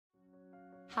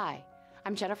Hi,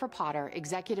 I'm Jennifer Potter,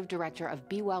 Executive Director of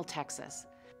Be Well Texas.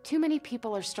 Too many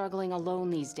people are struggling alone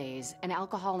these days, and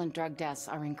alcohol and drug deaths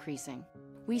are increasing.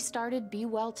 We started Be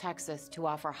Well Texas to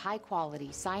offer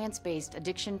high-quality, science-based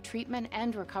addiction treatment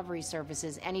and recovery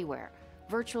services anywhere,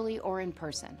 virtually or in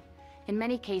person. In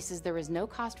many cases, there is no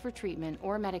cost for treatment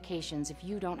or medications if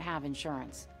you don't have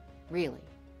insurance. Really.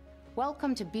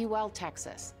 Welcome to Be Well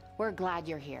Texas. We're glad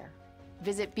you're here.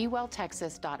 Visit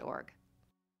bewelltexas.org.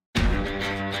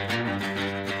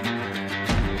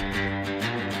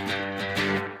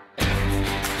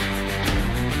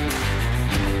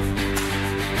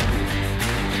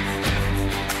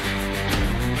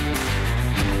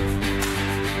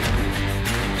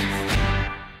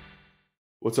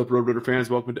 What's up, Roadrunner fans?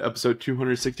 Welcome to episode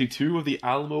 262 of the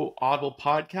Alamodome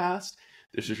podcast.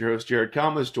 This is your host, Jared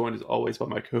Kalmas, joined as always by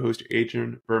my co-host,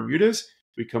 Adrian Bermudez.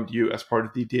 We come to you as part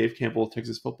of the Dave Campbell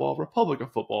Texas Football Republic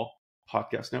of Football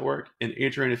podcast network. And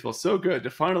Adrian, it feels so good to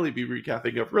finally be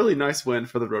recapping a really nice win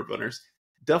for the Roadrunners.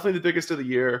 Definitely the biggest of the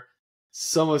year.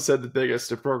 Some have said the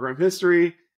biggest in program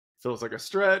history. Feels like a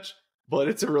stretch, but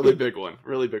it's a really big one.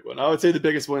 Really big one. I would say the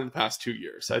biggest win in the past 2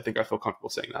 years. I think I feel comfortable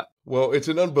saying that. Well, it's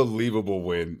an unbelievable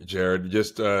win, Jared.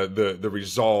 Just the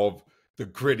resolve, the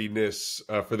grittiness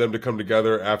for them to come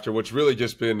together after what's really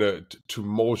just been a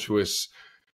tumultuous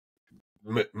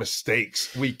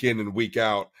mistakes week in and week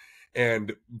out.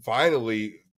 And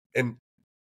finally, and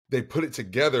they put it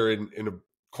together in a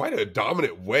quite a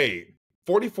dominant way.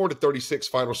 44-36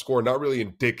 final score, not really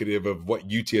indicative of what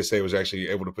UTSA was actually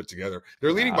able to put together.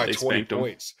 They're leading by 20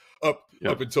 points up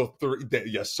until 3.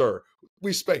 Yes, sir.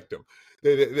 We spanked them.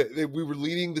 We were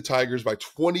leading the Tigers by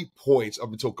 20 points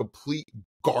up until complete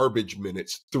garbage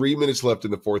minutes. 3 minutes left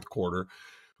in the fourth quarter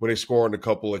when they score on a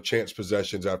couple of chance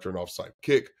possessions after an offside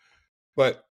kick.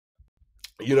 But,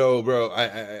 you know, bro,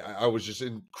 I was just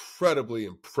incredibly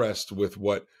impressed with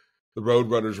what the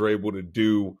Roadrunners were able to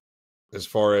do as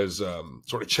far as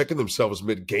sort of checking themselves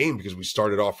mid-game, because we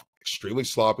started off extremely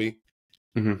sloppy.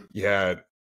 Mm-hmm. You had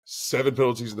 7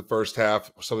 penalties in the first half,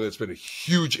 something that's been a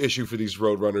huge issue for these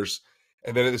Roadrunners.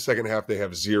 And then in the second half, they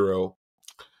have 0.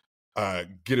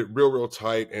 Get it real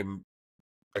tight, and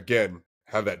again,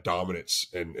 have that dominance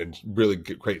and really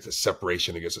create the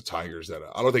separation against the Tigers that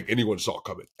I don't think anyone saw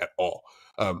coming at all.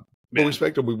 But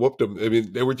respect them. We whooped them. I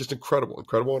mean, they were just incredible.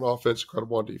 Incredible on offense,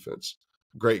 incredible on defense.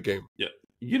 Great game. Yeah.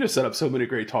 You just set up so many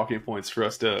great talking points for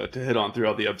us to hit on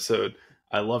throughout the episode.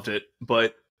 I loved it.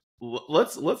 But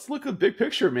let's look at the big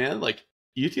picture, man. Like,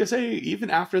 UTSA, even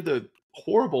after the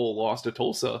horrible loss to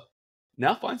Tulsa,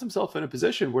 now finds himself in a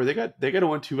position where they got to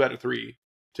win 2 out of 3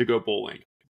 to go bowling.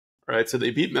 Right? So they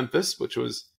beat Memphis, which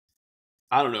was,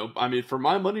 I don't know. I mean, for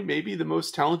my money, maybe the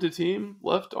most talented team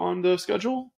left on the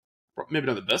schedule. Maybe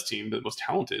not the best team, but the most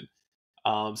talented.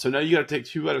 So now you got to take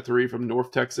 2 out of 3 from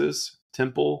North Texas,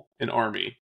 Temple, and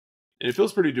Army. And it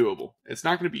feels pretty doable. It's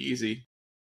not going to be easy.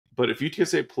 But if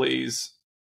UTSA plays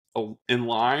in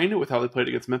line with how they played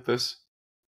against Memphis,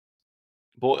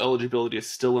 bowl eligibility is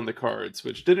still in the cards,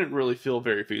 which didn't really feel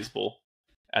very feasible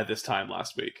at this time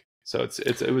last week. So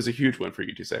it was a huge win for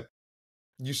UTSA.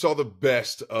 You saw the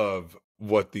best of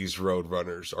what these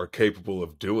Roadrunners are capable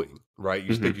of doing, right?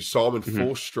 You think you saw them in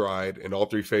full stride in all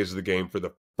 3 phases of the game for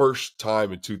the first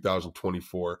time in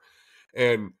 2024.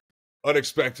 And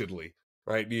unexpectedly,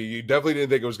 right? You definitely didn't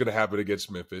think it was going to happen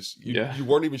against Memphis. You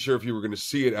weren't even sure if you were going to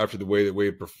see it after the way that we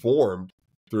had performed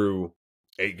through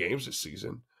 8 games this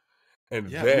season. And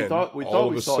then we thought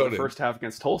we saw it in the first half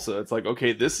against Tulsa. It's like,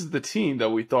 okay, this is the team that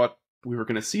we thought we were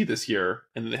going to see this year,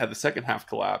 and then they had the second half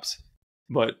collapse.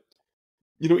 But,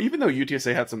 you know, even though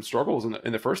UTSA had some struggles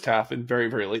in the first half and very,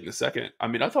 very late in the second, I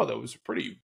mean, I thought that was a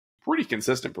pretty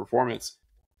consistent performance.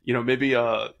 You know, maybe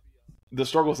the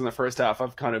struggles in the first half,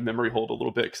 I've kind of memory hold a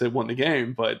little bit because they won the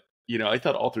game, but, you know, I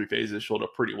thought all 3 phases showed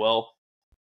up pretty well.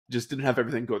 Just didn't have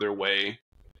everything go their way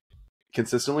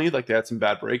consistently. Like, they had some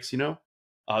bad breaks, you know.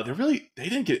 They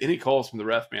didn't get any calls from the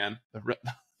ref, man.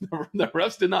 The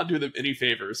refs did not do them any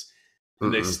favors.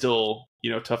 And they still,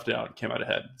 you know, toughed it out and came out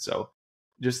ahead. So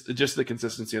just the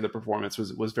consistency of the performance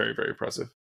was very, very impressive.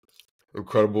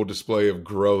 Incredible display of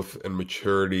growth and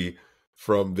maturity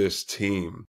from this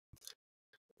team.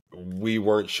 We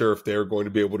weren't sure if they were going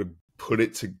to be able to put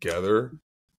it together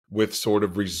with sort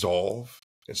of resolve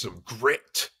and some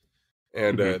grit.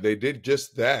 And they did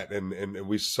just that. And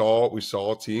we saw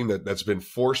a team that's been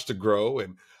forced to grow.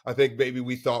 And I think maybe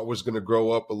we thought was going to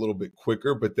grow up a little bit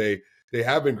quicker, but they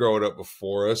have been growing up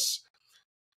before us.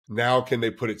 Now, can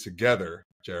they put it together,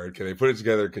 Jared? Can they put it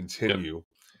together and continue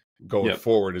going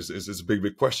forward is a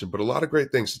big question. But a lot of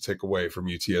great things to take away from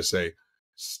UTSA.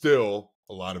 Still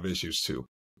a lot of issues too.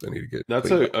 They need to get That's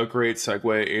cleaned up. a great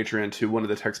segue, Adrian, to one of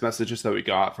the text messages that we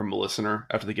got from a listener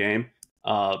after the game.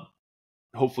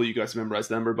 Hopefully you guys memorized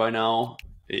the number by now.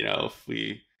 If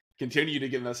we continue to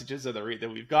get messages at the rate that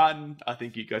we've gotten, I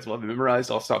think you guys will have it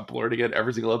memorized. I'll stop blurting it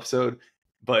every single episode.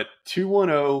 But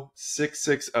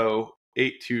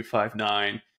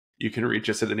 210-660-8259. You can reach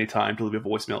us at any time to leave a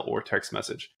voicemail or text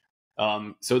message.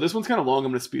 So this one's kind of long.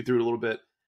 I'm going to speed through it a little bit.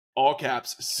 All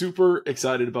caps, super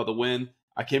excited about the win.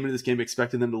 I came into this game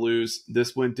expecting them to lose.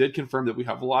 This win did confirm that we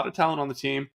have a lot of talent on the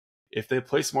team. If they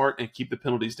play smart and keep the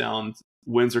penalties down,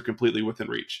 wins are completely within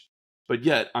reach. But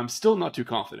yet, I'm still not too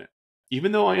confident.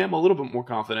 Even though I am a little bit more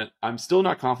confident, I'm still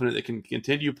not confident they can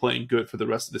continue playing good for the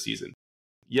rest of the season.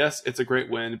 Yes, it's a great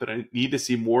win, but I need to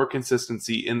see more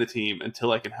consistency in the team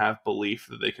until I can have belief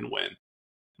that they can win.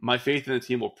 My faith in the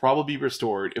team will probably be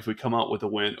restored if we come out with a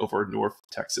win over North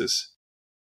Texas.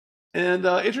 And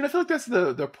Adrian, I feel like that's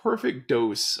the perfect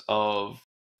dose of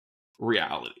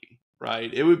reality,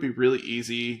 right? It would be really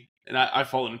easy, and I've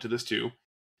fallen into this too,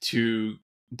 to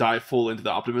dive full into the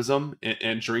optimism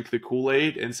and drink the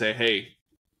Kool-Aid and say, hey,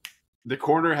 the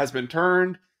corner has been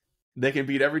turned. They can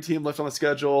beat every team left on the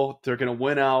schedule. They're going to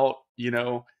win out.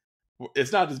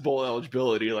 It's not just bowl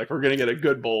eligibility. Like, we're going to get a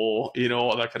good bowl,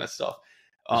 all that kind of stuff.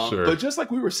 Sure. But just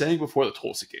like we were saying before the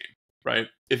Tulsa game, right?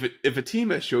 If a team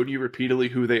has showed you repeatedly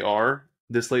who they are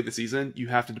this late in the season, you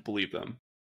have to believe them,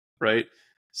 right?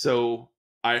 So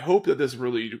I hope that this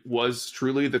really was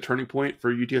truly the turning point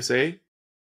for UTSA.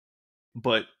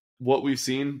 But what we've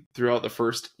seen throughout the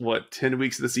first, 10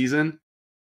 weeks of the season,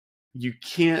 you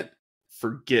can't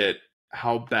forget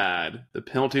how bad the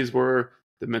penalties were,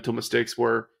 the mental mistakes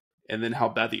were, and then how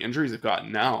bad the injuries have gotten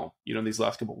now, in these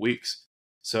last couple of weeks.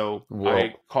 So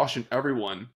I caution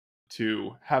everyone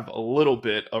to have a little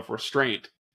bit of restraint,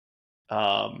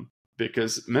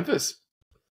 because Memphis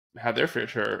had their fair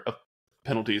share of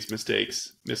penalties,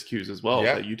 mistakes, miscues as well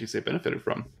that UTSA benefited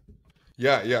from.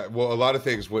 Yeah. Well, a lot of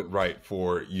things went right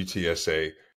for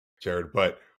UTSA, Jared,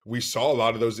 but we saw a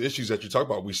lot of those issues that you talk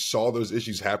about. We saw those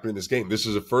issues happen in this game. This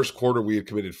is the first quarter we had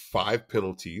committed 5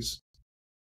 penalties,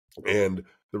 and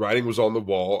the writing was on the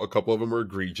wall. A couple of them were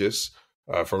egregious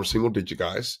from single-digit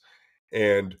guys.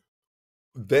 And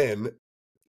then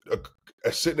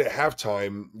sitting at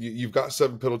halftime, you've got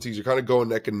 7 penalties. You're kind of going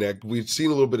neck and neck. We've seen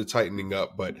a little bit of tightening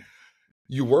up, but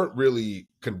you weren't really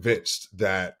convinced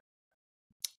that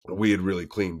we had really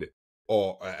cleaned it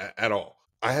at all.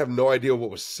 I have no idea what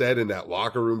was said in that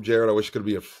locker room, Jared. I wish it could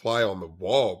be a fly on the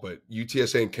wall, but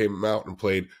UTSA came out and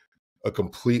played a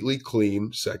completely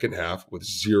clean second half with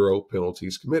 0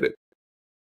 penalties committed.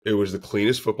 It was the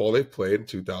cleanest football they've played in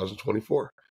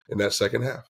 2024 in that second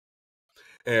half.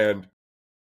 And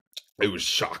it was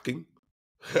shocking.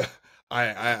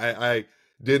 I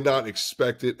did not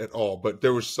expect it at all, but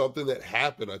there was something that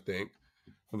happened, I think,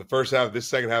 from the first half of this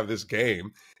second half of this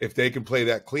game. If they can play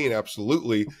that clean,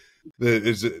 absolutely.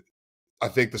 I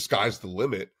think the sky's the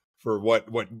limit for what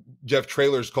Jeff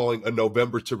Traylor's calling a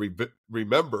November to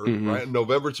remember, right?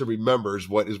 November to remember is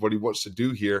what he wants to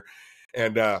do here.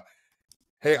 And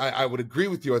hey, I would agree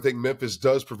with you. I think Memphis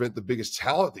does prevent the biggest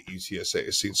talent that UTSA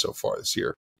has seen so far this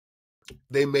year.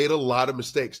 They made a lot of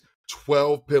mistakes.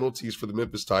 12 penalties for the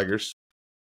Memphis Tigers.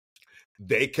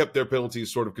 They kept their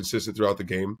penalties sort of consistent throughout the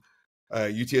game.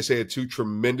 UTSA had 2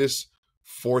 tremendous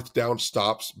 4th down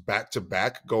stops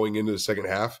back-to-back going into the second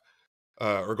half,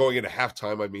 or going into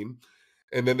halftime, I mean.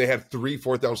 And then they had 3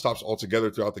 4th down stops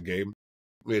altogether throughout the game.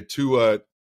 We had 2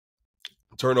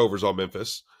 turnovers on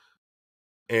Memphis.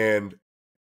 And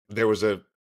there was a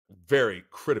very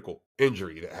critical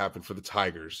injury that happened for the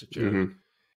Tigers, Jared,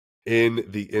 in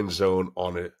the end zone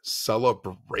on a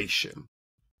celebration,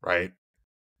 right?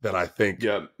 That I think...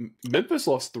 Yeah, Memphis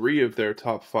lost 3 of their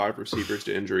top 5 receivers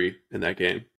to injury in that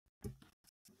game.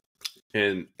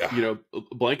 And,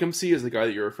 Blankency is the guy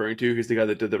that you're referring to. He's the guy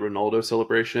that did the Ronaldo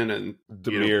celebration and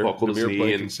buckled his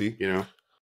knee and,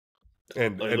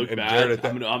 and looked and bad. Jared,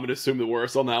 I'm gonna assume the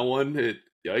worst on that one.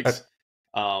 Yikes.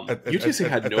 UTSA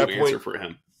had no answer for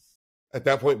him. At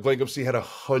that point, Blankency had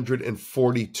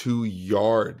 142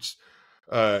 yards.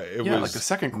 It was like the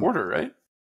second quarter, right?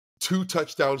 2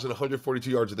 touchdowns and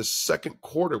 142 yards in the second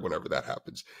quarter whenever that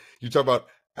happens. You talk about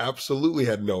absolutely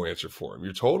had no answer for him.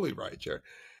 You're totally right, Jared.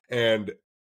 And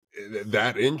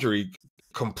that injury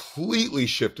completely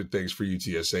shifted things for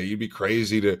UTSA. You'd be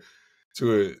crazy to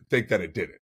think that it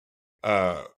didn't.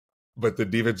 But the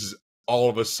defense is all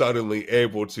of a suddenly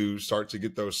able to start to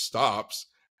get those stops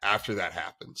after that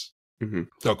happens.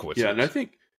 No coincidence. Yeah, and I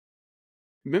think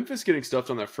Memphis getting stuffed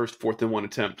on that first 4th and 1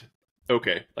 attempt,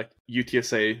 okay, like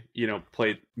UTSA,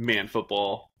 played man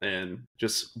football and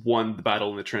just won the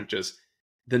battle in the trenches.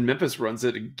 then Memphis runs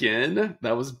it again.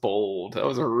 That was bold. That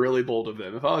was a really bold of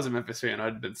them. If I was a Memphis fan,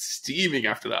 I'd have been steaming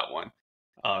after that one.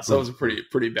 So that was a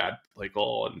pretty bad play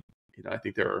call, and I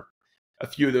think there are a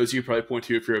few of those you probably point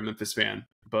to if you're a Memphis fan.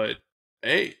 But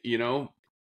hey,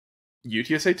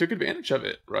 UTSA took advantage of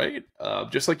it, right?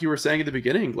 Just like you were saying at the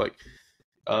beginning, like,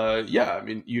 yeah, I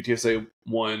mean, UTSA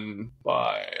won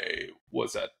by,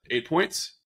 what's that, 8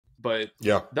 points? But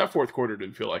yeah, that fourth quarter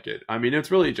didn't feel like it. I mean, it's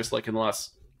really just like in the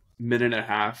last minute and a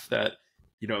half that,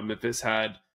 Memphis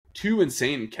had two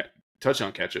insane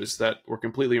touchdown catches that were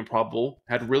completely improbable,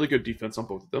 had really good defense on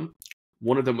both of them.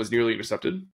 One of them was nearly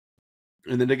intercepted.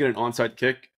 And then they get an onside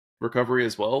kick recovery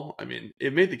as well. I mean,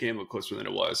 it made the game look closer than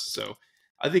it was. So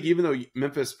I think even though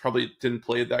Memphis probably didn't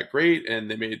play that great and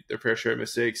they made their fair share of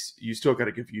mistakes, you still got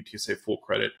to give UTSA full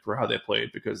credit for how they played,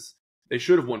 because they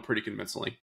should have won pretty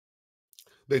convincingly.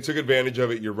 They took advantage of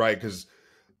it, you're right, because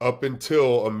up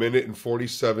until 1 minute and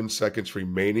 47 seconds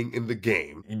remaining in the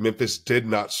game, Memphis did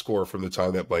not score from the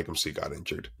time that Blankensee got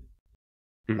injured.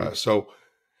 Mm-hmm. So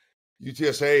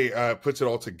UTSA puts it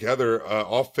all together.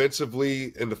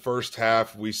 Offensively, in the first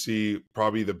half, we see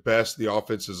probably the best the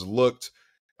offense has looked.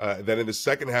 Then in the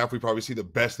second half, we probably see the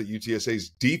best that UTSA's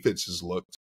defense has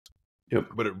looked. Yep.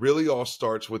 But it really all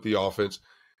starts with the offense.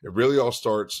 It really all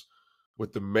starts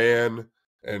with the man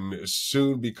and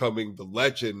soon becoming the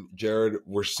legend, Jared,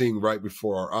 we're seeing right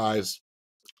before our eyes,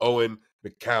 Owen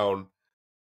McCown.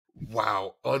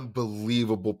 Wow,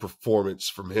 unbelievable performance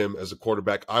from him as a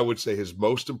quarterback. I would say his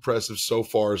most impressive so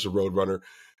far as a Roadrunner.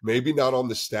 Maybe not on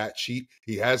the stat sheet.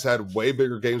 He has had way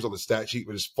bigger games on the stat sheet,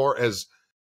 but as far as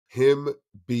him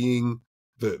being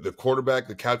the quarterback,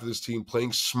 the captain of this team,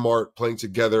 playing smart, playing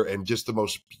together, and just the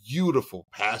most beautiful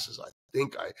passes I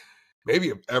think I maybe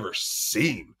have ever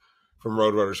seen from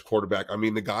Roadrunners quarterback. I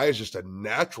mean, the guy is just a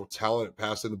natural talent at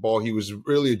passing the ball. He was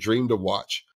really a dream to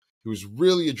watch. He was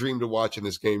really a dream to watch in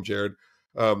this game, Jared.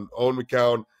 Owen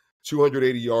McCown,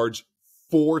 280 yards,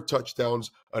 4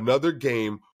 touchdowns, another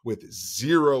game with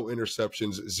 0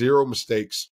 interceptions, 0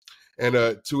 mistakes. And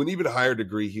to an even higher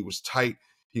degree, he was tight.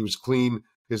 He was clean.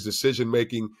 His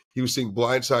decision-making, he was seeing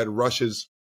blindside rushes.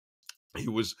 He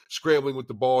was scrambling with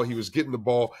the ball. He was getting the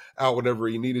ball out whenever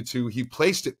he needed to. He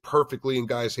placed it perfectly in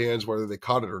guys' hands, whether they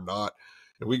caught it or not.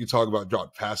 And we can talk about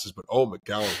dropped passes, but Owen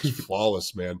McCown was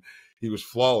flawless, man. He was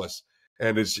flawless.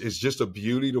 And it's just a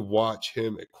beauty to watch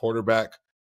him at quarterback.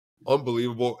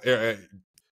 Unbelievable.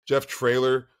 Jeff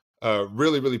Traylor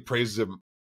really, really praises him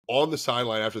on the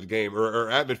sideline after the game, or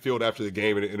at midfield after the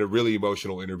game, in a really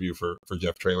emotional interview for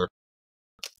Jeff Traylor.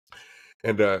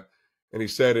 And he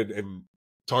said, and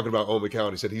talking about Owen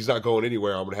McCown, he said, he's not going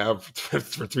anywhere. I'm going to have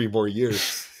for 3 more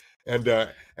years. And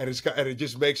it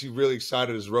just makes you really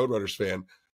excited as a Roadrunners fan,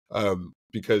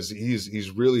 because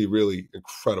he's really, really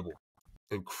incredible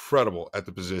at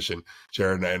the position,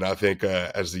 Jared. And I think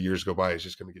as the years go by, as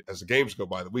the games go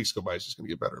by, the weeks go by, it's just going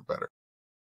to get better and better.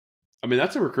 I mean,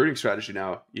 that's a recruiting strategy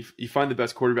now. You find the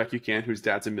best quarterback you can whose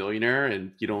dad's a millionaire,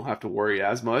 and you don't have to worry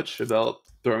as much about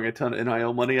throwing a ton of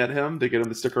NIL money at him to get him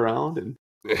to stick around. And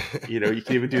you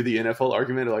can even do the NFL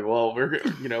argument of like, well, we're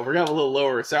gonna have a little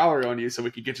lower salary on you so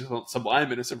we can get you some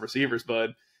linemen and some receivers,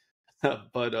 bud.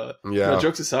 But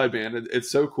jokes aside, man, it's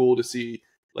so cool to see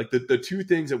like the 2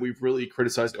 things that we've really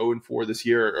criticized Owen for this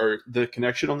year are the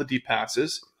connection on the deep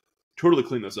passes. Totally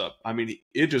clean those up. I mean,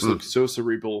 it just looks so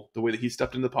cerebral the way that he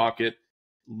stepped in the pocket,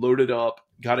 loaded up,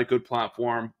 got a good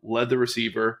platform, led the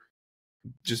receiver.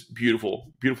 Just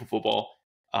beautiful, beautiful football.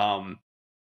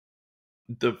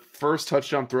 The first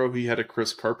touchdown throw he had to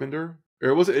Chris Carpenter, or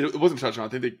it wasn't a touchdown. I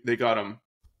think they got him,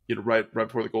 right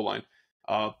before the goal line.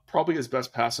 Probably his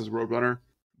best pass as a Roadrunner.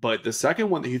 But the second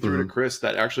one that he threw to Chris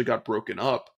that actually got broken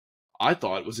up, I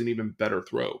thought was an even better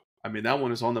throw. I mean, that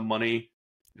one is on the money.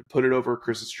 Put it over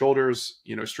Chris's shoulders,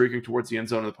 streaking towards the end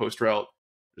zone of the post route.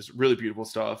 Just really beautiful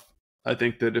stuff. I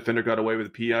think the defender got away with a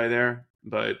PI there,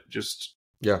 but just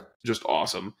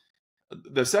awesome.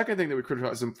 The second thing that we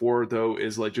criticize him for, though,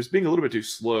 is like just being a little bit too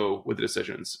slow with the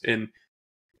decisions. And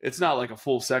it's not like a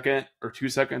full second or 2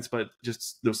 seconds, but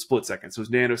just those split seconds, those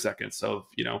nanoseconds of,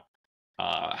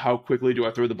 how quickly do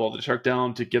I throw the ball to the check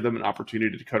down to give them an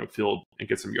opportunity to cut a field and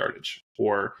get some yardage?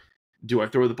 Or do I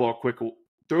throw the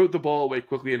ball away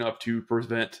quickly enough to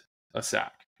prevent a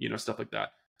sack, stuff like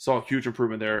that. Saw a huge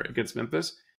improvement there against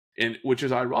Memphis, and which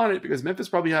is ironic because Memphis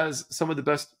probably has some of the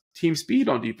best team speed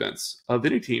on defense of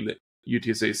any team that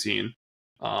UTSA has seen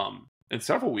in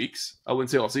several weeks. I wouldn't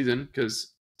say all season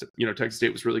because, Texas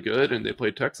State was really good and they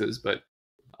played Texas, but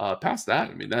past that,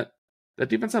 I mean, that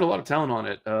defense had a lot of talent on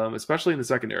it, especially in the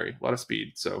secondary, a lot of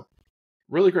speed. So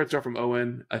really great stuff from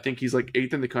Owen. I think he's like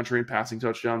 8th in the country in passing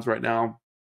touchdowns right now.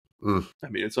 I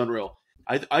mean, it's unreal.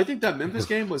 I think that Memphis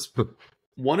game was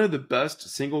one of the best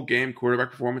single game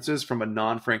quarterback performances from a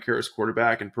non-Frank Harris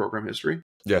quarterback in program history.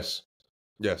 Yes.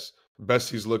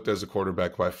 Best he's looked as a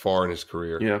quarterback by far in his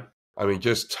career. Yeah. I mean,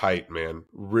 just tight, man.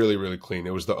 Really, really clean.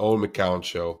 It was the Owen McCown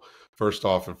show, first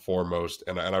off and foremost.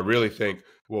 And I really think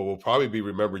what will probably be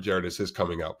remembered, Jared, is his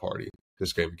coming out party,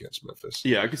 this game against Memphis.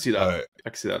 Yeah, I can see that. I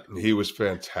can see that. He was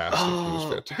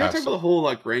fantastic. Can I talk about the whole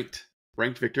like ranked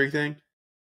victory thing?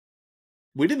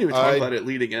 We didn't even talk about it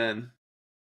leading in.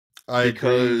 I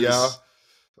agree, yeah.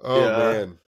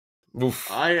 Man. Oof.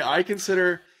 I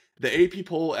consider the AP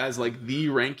poll as like the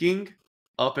ranking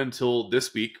up until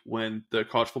this week when the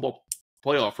college football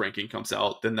playoff ranking comes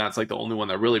out. Then that's like the only one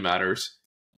that really matters.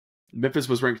 Memphis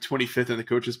was ranked 25th in the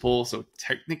coaches poll, so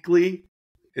technically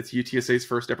it's UTSA's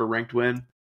first ever ranked win.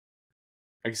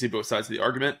 I can see both sides of the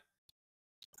argument.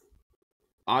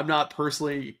 I'm not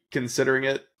personally considering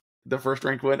it the first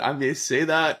ranked win. I may say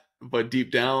that, but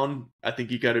deep down, I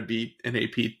think you got to beat an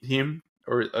AP team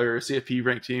or a CFP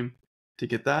ranked team to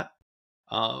get that.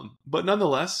 But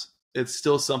nonetheless, it's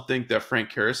still something that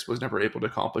Frank Harris was never able to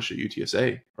accomplish at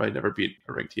UTSA, right? Never beat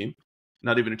a ranked team,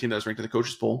 not even a team that was ranked in the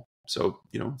coaches poll. So,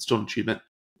 it's still an achievement.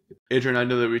 Adrian, I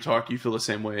know that we talk, you feel the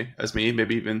same way as me,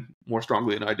 maybe even more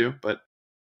strongly than I do, but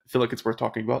I feel like it's worth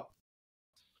talking about.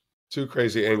 Two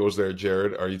crazy angles there,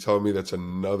 Jared. Are you telling me that's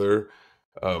another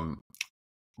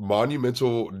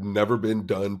monumental, never been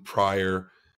done prior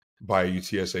by a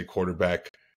UTSA quarterback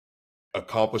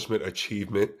accomplishment,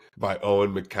 achievement by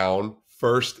Owen McCown,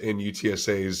 first in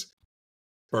UTSA's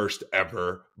first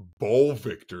ever bowl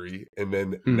victory, and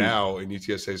then now in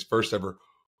UTSA's first ever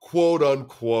quote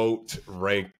unquote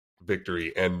ranked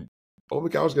victory. And Owen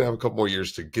McCown's going to have a couple more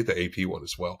years to get the AP one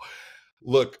as well.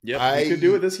 Look, we could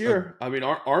do it this year. I mean,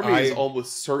 our Army is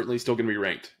almost certainly still going to be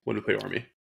ranked when we play Army.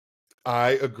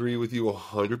 I agree with you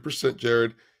 100%,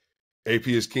 Jared. AP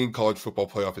is king. College football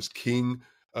playoff is king.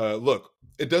 Look,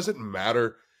 it doesn't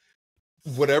matter.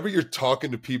 Whenever you're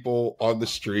talking to people on the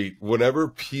street, whenever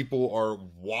people are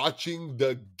watching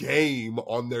the game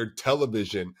on their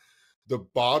television, the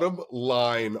bottom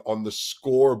line on the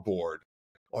scoreboard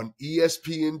on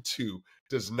ESPN2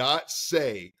 does not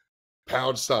say #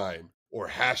 or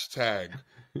 #25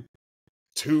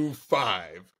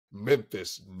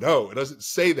 Memphis. No, it doesn't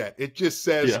say that. It just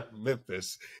says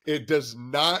Memphis. It does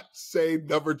not say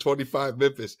number 25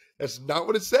 Memphis. That's not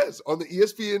what it says. On the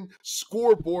ESPN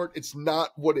scoreboard, it's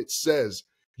not what it says.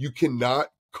 You cannot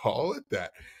call it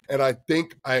that. And I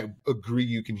think I agree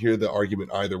you can hear the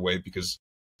argument either way because,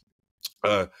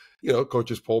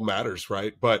 coaches poll matters,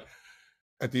 right? But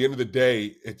at the end of the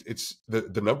day, it's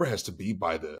the number has to be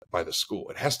by the school.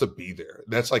 It has to be there.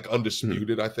 That's like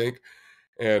undisputed, I think.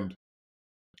 And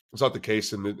it's not the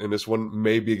case in this one.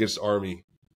 Maybe against Army,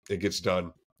 it gets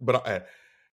done. But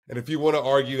and if you want to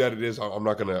argue that it is, I'm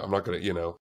not gonna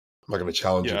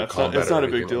challenge you to combat. It's not a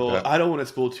big deal. Like I don't want to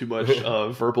spill too much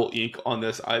verbal ink on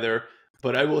this either.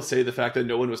 But I will say the fact that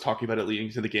no one was talking about it leading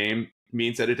to the game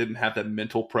means that it didn't have that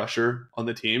mental pressure on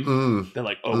the team. They're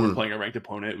like, we're playing a ranked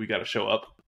opponent. We got to show up.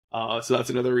 So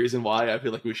that's another reason why I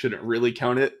feel like we shouldn't really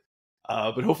count it.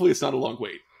 But hopefully it's not a long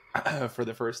wait for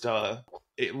the first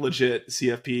legit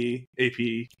CFP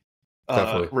AP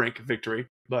rank victory.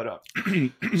 But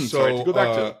sorry, to go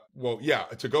back to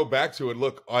to go back to it.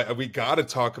 Look, we got to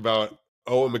talk about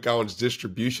Owen McCown's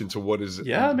distribution to what is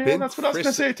that's what I was going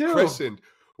to say too.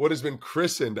 What has been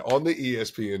christened on the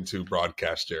ESPN2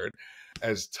 broadcast, Jared,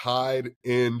 as tied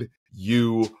end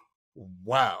U.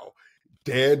 Wow,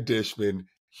 Dan Dishman,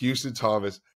 Houston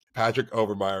Thomas, Patrick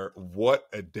Overmeyer. What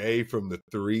a day from the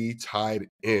three tied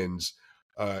ends.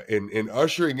 In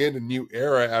ushering in a new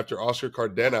era after Oscar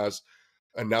Cardenas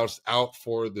announced out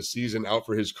for the season, out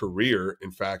for his career,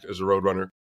 in fact, as a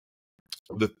Roadrunner.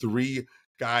 The three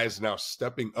guys now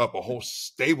stepping up, a whole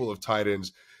stable of tight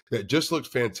ends that just looked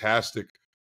fantastic,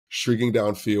 streaking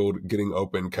downfield, getting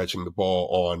open, catching the ball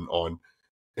on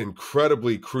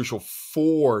incredibly crucial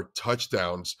 4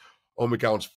 touchdowns. Owen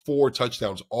McCown's 4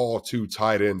 touchdowns, all 2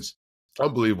 tight ends.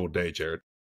 Unbelievable day, Jared.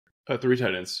 3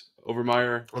 tight ends.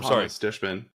 Overmeyer, Thomas,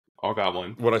 Dishman, all got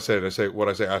one. I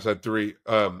said 3.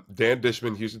 Dan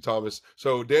Dishman, Houston Thomas.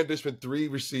 So Dan Dishman,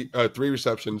 3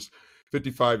 receptions,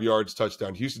 55 yards,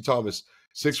 touchdown. Houston Thomas,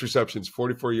 6 receptions,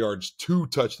 44 yards, 2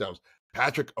 touchdowns.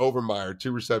 Patrick Overmeyer,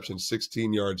 2 receptions,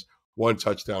 16 yards, 1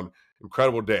 touchdown.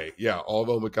 Incredible day. Yeah, all of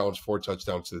Owen McCown's 4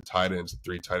 touchdowns to the tight ends,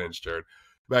 3 tight ends, Jared.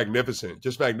 Magnificent.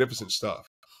 Just magnificent stuff.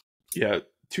 Yeah.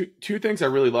 Two things I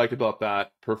really like about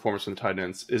that performance from tight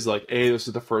ends is like, this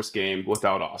is the first game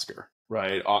without Oscar,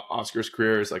 right? Oscar's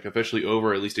career is like officially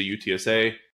over, at least at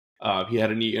UTSA. He had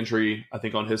a knee injury, I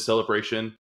think, on his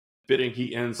celebration. fitting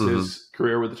he ends his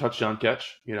career with a touchdown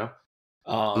catch,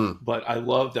 But I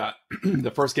love that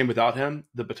the first game without him,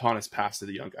 the baton is passed to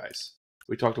the young guys.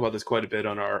 We talked about this quite a bit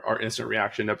on our instant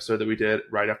reaction episode that we did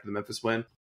right after the Memphis win.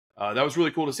 That was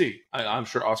really cool to see. I'm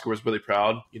sure Oscar was really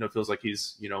proud. Feels like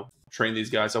he's, trained these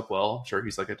guys up well. I'm sure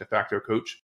he's like a de facto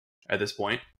coach at this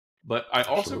point. But I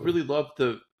also really loved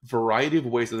the variety of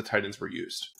ways that the tight ends were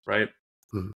used, right?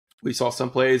 We saw some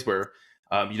plays where,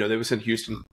 they would send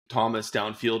Houston Thomas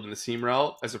downfield in the seam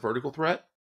route as a vertical threat.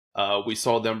 We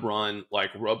saw them run like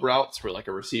rub routes where like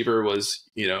a receiver was,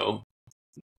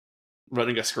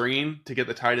 running a screen to get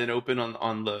the tight end open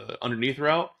on the underneath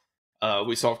route.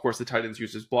 We saw, of course, the tight ends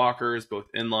used as blockers, both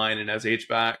inline and as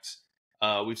H-backs.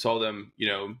 We saw them,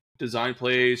 design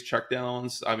plays,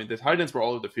 checkdowns. I mean, the tight ends were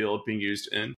all over the field being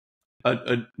used in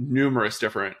a numerous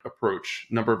different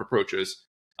number of approaches.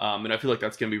 And I feel like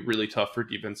that's going to be really tough for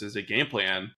defenses to game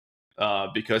plan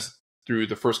because through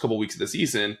the first couple of weeks of the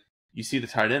season, you see the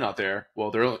tight end out there.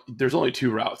 Well, there's only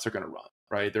two routes they're going to run,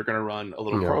 right? They're going to run a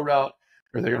little pro route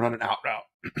or they're going to run an out route.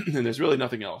 And there's really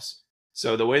nothing else.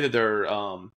 So the way that they're,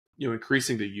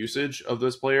 increasing the usage of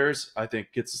those players, I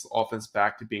think gets this offense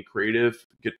back to being creative,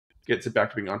 gets it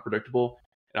back to being unpredictable.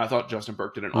 And I thought Justin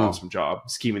Burke did an awesome job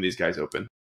scheming these guys open.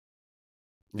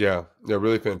 Yeah,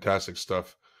 really fantastic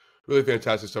stuff. Really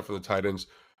fantastic stuff from the tight ends.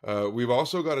 We've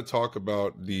also got to talk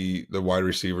about the wide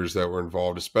receivers that were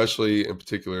involved, especially in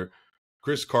particular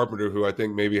Chris Carpenter, who I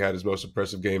think maybe had his most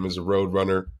impressive game as a road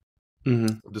runner,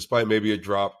 despite maybe a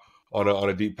drop on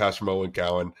a deep pass from Owen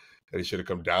McCown that he should have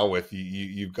come down with.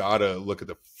 You've got to look at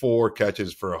the 4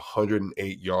 catches for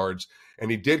 108 yards. And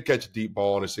he did catch a deep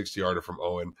ball on a 60-yarder from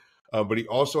Owen. But he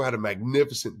also had a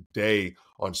magnificent day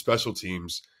on special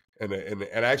teams and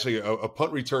actually a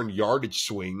punt return yardage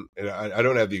swing. And I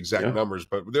don't have the exact numbers,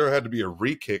 but there had to be a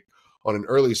re-kick on an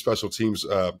early special teams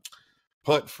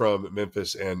punt from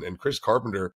Memphis. And Chris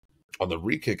Carpenter on the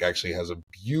re-kick actually has a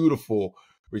beautiful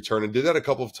return and did that a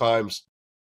couple of times.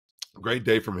 Great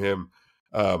day from him.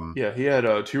 He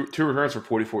had two returns for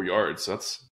 44 yards.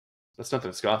 That's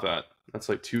nothing to scoff at. That's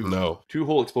like two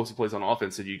whole explosive plays on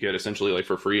offense that you get essentially like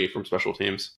for free from special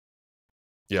teams.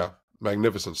 Yeah,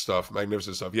 magnificent stuff.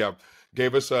 Yeah,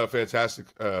 gave us a fantastic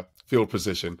field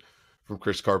position from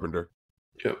Chris Carpenter.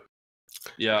 Yep.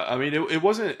 Yeah, I mean it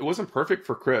wasn't perfect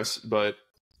for Chris, but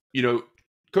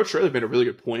Coach Shirley made a really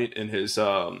good point in his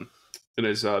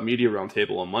media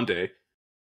roundtable on Monday.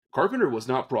 Carpenter was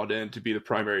not brought in to be the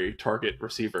primary target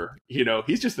receiver.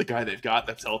 He's just the guy they've got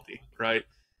that's healthy, right?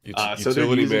 So they're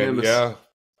using him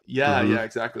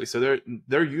exactly. So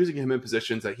they're using him in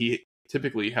positions that he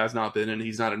typically has not been, and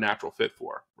he's not a natural fit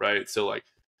for, right? So like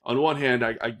on one hand,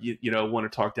 I want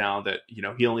to talk down that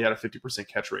he only had a 50%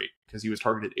 catch rate because he was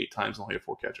targeted 8 times and only had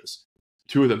 4 catches.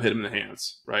 2 of them hit him in the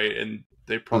hands, right? And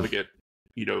they probably get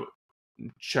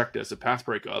checked as a pass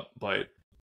breakup, but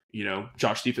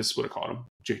Josh Stephens would have caught him.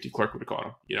 JT Clark would have caught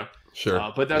him,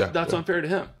 Sure. But that's unfair to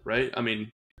him, right? I mean,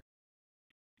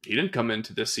 he didn't come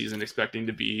into this season expecting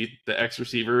to be the X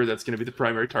receiver that's going to be the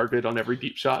primary target on every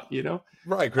deep shot,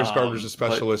 Right. Chris Carter's a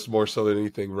specialist more so than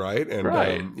anything, right?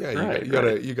 And you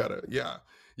gotta.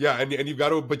 And you've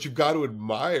got to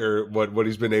admire what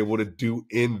he's been able to do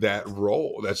in that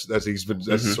role. That's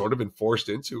sort of been forced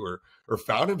into or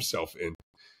found himself in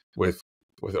with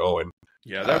Owen.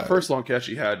 Yeah, that first long catch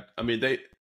he had. I mean,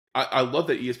 I love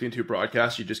that ESPN2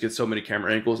 broadcast. You just get so many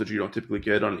camera angles that you don't typically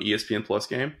get on an ESPN Plus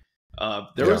game.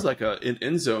 There was like an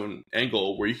end zone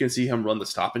angle where you can see him run the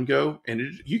stop and go, and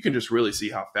you can just really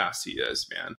see how fast he is,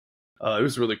 man. It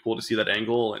was really cool to see that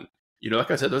angle, and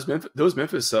like I said, those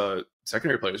Memphis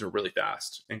secondary players are really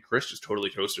fast, and Chris just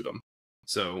totally toasted them.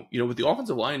 So with the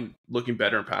offensive line looking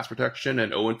better in pass protection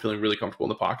and Owen feeling really comfortable in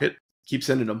the pocket, keep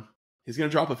sending them. He's gonna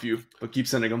drop a few, but keep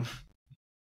sending them.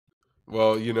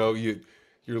 Well, you're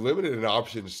limited in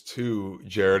options too,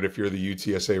 Jared, if you're the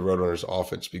UTSA Roadrunners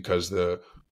offense, because the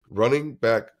running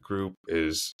back group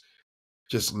is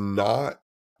just not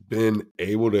been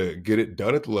able to get it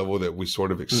done at the level that we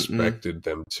sort of expected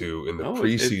them to in the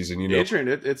preseason. Adrian,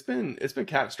 it's been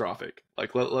catastrophic.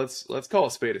 Like let's call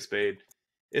a spade a spade.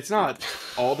 It's not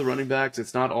all the running backs.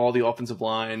 It's not all the offensive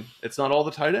line. It's not all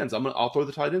the tight ends. I'll throw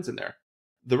the tight ends in there.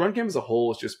 The run game as a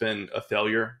whole has just been a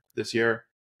failure this year.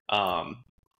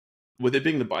 With it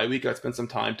being the bye week, I spent some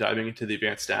time diving into the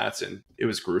advanced stats, and it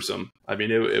was gruesome. I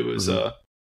mean, it was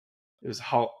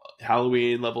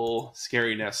Halloween level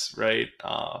scariness, right?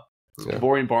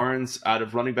 Devorian Barnes, out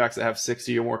of running backs that have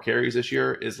 60 or more carries this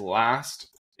year, is last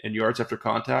in yards after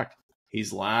contact.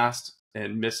 He's last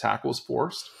in missed tackles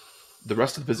forced. The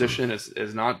rest of the position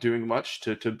is not doing much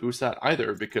to boost that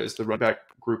either, because the running back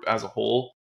group as a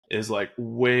whole is like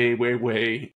way, way,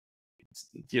 way,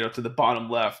 to the bottom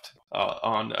left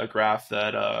on a graph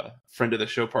that friend of the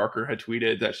show Parker had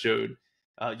tweeted that showed,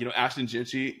 Ashton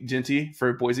Genty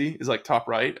for Boise is like top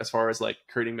right as far as like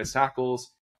creating missed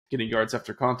tackles, getting yards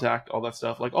after contact, all that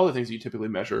stuff, like all the things you typically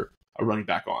measure a running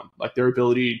back on, like their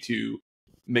ability to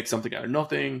make something out of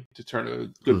nothing, to turn a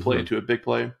good play into a big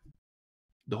play.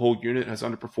 The whole unit has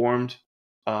underperformed.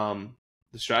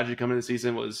 The strategy coming into the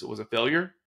season was a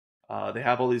failure. They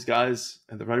have all these guys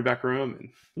in the running back room,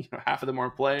 and half of them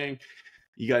aren't playing.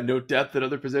 You got no depth at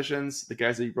other positions. The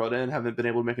guys that you brought in haven't been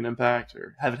able to make an impact,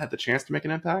 or haven't had the chance to make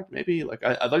an impact. Maybe I'd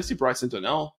like to see Bryson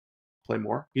Donnell play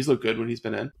more. He's looked good when he's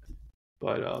been in,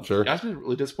 but sure. That's been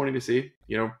really disappointing to see.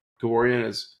 Gavorian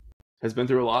has been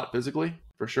through a lot physically,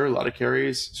 for sure. A lot of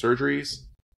carries, surgeries.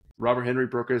 Robert Henry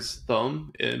broke his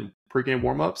thumb in pregame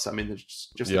warmups. I mean,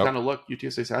 it's just the kind of look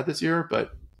UTSA's had this year,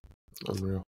 but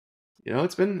unreal.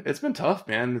 It's been tough,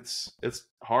 man. It's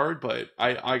hard, but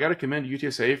I got to commend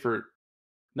UTSA for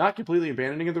not completely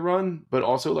abandoning the run, but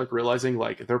also like realizing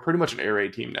like they're pretty much an air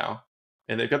raid team now,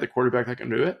 and they've got the quarterback that can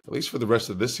do it. At least for the rest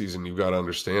of this season, you've got to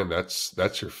understand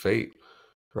that's your fate,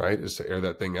 right? Is to air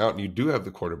that thing out, and you do have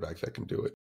the quarterback that can do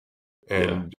it.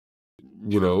 And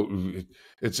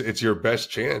it's your best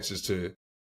chance is to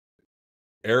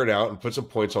air it out and put some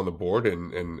points on the board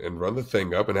and run the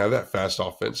thing up and have that fast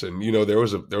offense. And there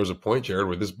was a point, Jared,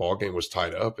 where this ball game was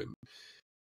tied up, and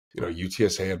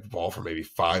UTSA had the ball for maybe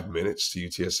 5 minutes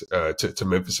to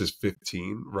Memphis's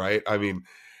 15, right? I mean,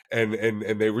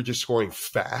 and they were just scoring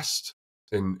fast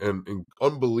and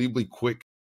unbelievably quick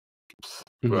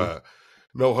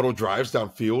no huddle drives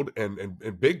downfield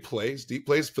and big plays, deep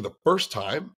plays for the first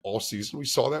time all season. We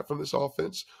saw that from this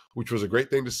offense, which was a great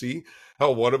thing to see.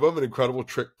 How one of them, an incredible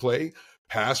trick play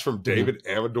pass from David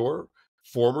Amador,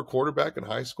 former quarterback in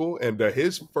high school, and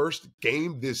his first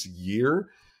game this year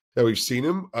that we've seen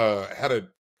him had a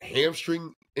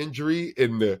hamstring injury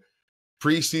in the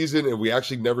preseason, and we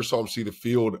actually never saw him see the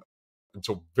field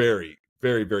until very,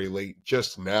 very, very late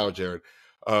just now, Jared.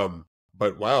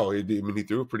 But wow, he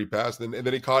threw a pretty pass, and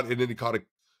then he caught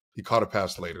a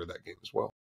pass later that game as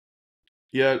well.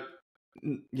 Yeah,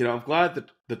 I'm glad that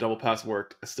the double pass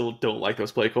worked. I still don't like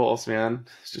those play calls, man.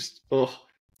 It's just it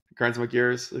grinds my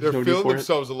gears. They're feeling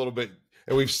themselves a little bit,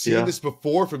 and we've seen this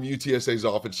before from UTSA's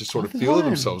offense, just sort of feeling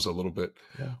themselves a little bit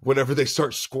whenever they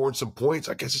start scoring some points.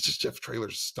 I guess it's just Jeff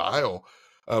Traylor's style,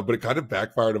 but it kind of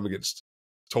backfired him against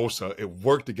Tulsa. It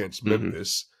worked against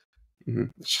Memphis.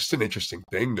 It's just an interesting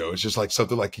thing, though. It's just like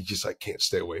something like he just like can't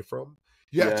stay away from.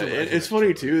 It's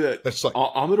funny too that that's like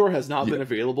Amador has not been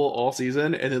available all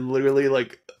season, and then literally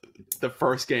like the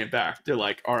first game back, they're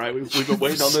like, "All right, we've been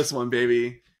waiting on this one,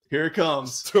 baby. Here it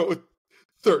comes." Throw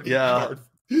 30 yards.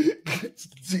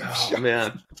 Oh,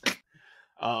 man.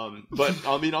 But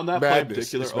I mean, on that play in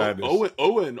particular,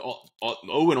 Owen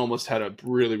almost had a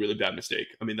really, really bad mistake.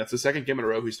 I mean, that's the second game in a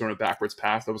row he's thrown a backwards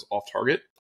pass that was off target.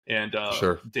 And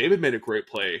David made a great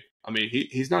play. I mean,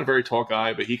 he's not a very tall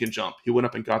guy, but he can jump. He went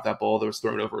up and got that ball that was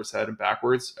thrown over his head and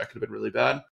backwards. That could have been really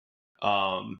bad.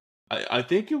 I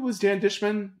think it was Dan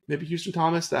Dishman, maybe Houston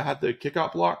Thomas, that had the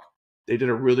kickout block. They did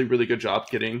a really, really good job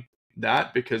getting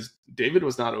that because David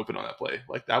was not open on that play.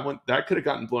 Like that could have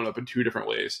gotten blown up in two different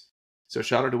ways. So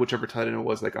shout out to whichever tight end it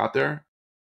was that got there.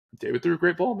 David threw a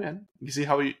great ball, man. You see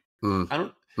how he? I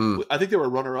think they were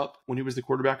runner up when he was the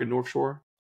quarterback in North Shore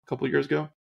a couple of years ago.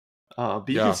 But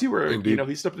you can see where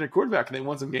he stepped in a quarterback and they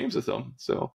won some games with him.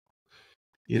 So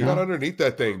you got underneath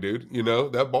that thing, dude.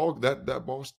 That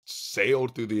ball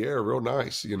sailed through the air real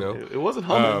nice. It wasn't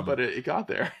humming, but it got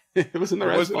there. It was in the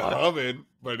right spot. It wasn't humming,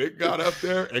 but it got up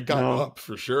there. It got up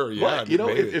for sure. Yeah,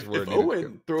 but, if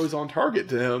Owen throws on target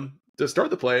to him to start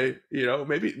the play,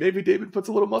 maybe David puts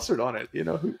a little mustard on it.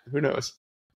 Who knows?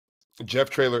 Jeff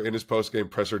Traylor in his postgame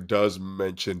presser does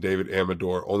mention David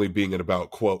Amador only being at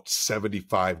about, quote,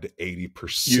 75 to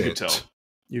 80%.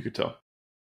 You could tell.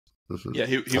 Yeah,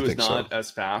 he was not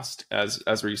as fast as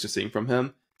we're used to seeing from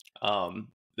him.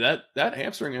 That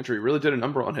hamstring injury really did a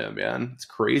number on him, man. It's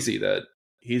crazy that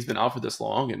he's been out for this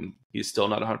long and he's still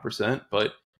not 100%.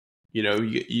 But,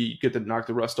 you get to knock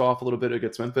the rust off a little bit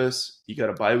against Memphis. You got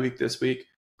a bye week this week.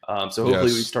 So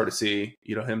hopefully we start to see,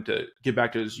 him to get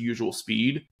back to his usual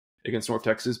speed against North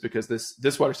Texas, because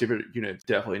this wide receiver unit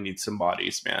definitely needs some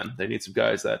bodies, man. They need some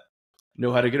guys that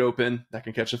know how to get open, that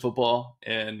can catch the football.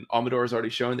 And Amador has already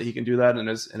shown that he can do that in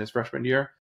his freshman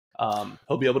year.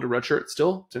 He'll be able to redshirt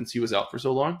still since he was out for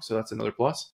so long. So that's another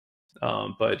plus.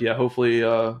 But yeah, hopefully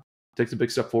takes a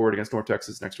big step forward against North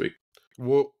Texas next week.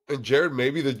 Well, and Jared,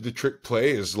 maybe the trick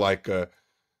play is like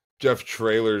Jeff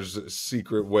Traylor's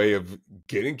secret way of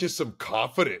getting just some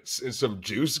confidence and some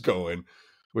juice going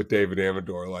with David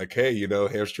Amador. Like, hey,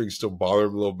 hamstring's still bothering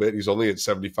him a little bit. He's only at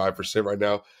 75% right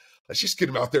now. Let's just get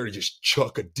him out there to just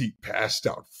chuck a deep pass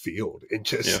downfield and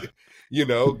just,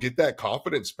 get that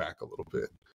confidence back a little bit.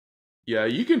 Yeah,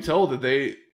 you can tell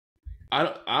that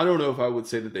I don't know if I would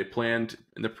say that they planned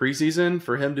in the preseason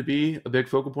for him to be a big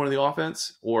focal point of the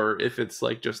offense, or if it's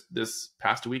like just this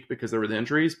past week because there were the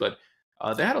injuries, but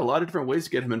they had a lot of different ways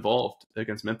to get him involved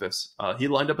against Memphis. He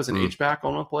lined up as an H-back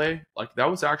on one play. Like, that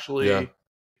was actually,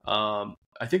 I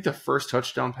think, the first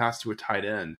touchdown pass to a tight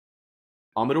end.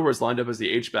 Amador was lined up as the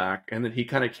H-back, and then he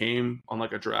kind of came on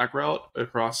like a drag route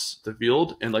across the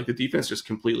field, and like the defense just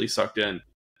completely sucked in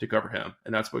to cover him.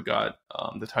 And that's what got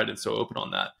the tight end so open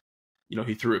on that.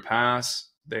 He threw a pass.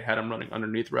 They had him running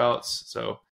underneath routes.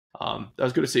 So that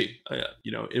was good to see.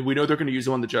 And we know they're going to use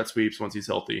him on the jet sweeps once he's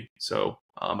healthy. So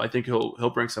I think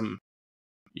he'll bring some,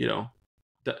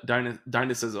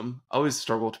 dynamism. I always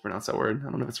struggle to pronounce that word. I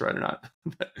don't know if it's right or not.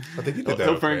 I think he did that.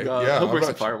 He'll bring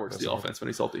some fireworks to the offense when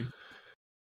he's healthy.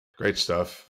 Great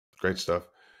stuff.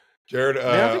 Jared,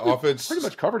 offense pretty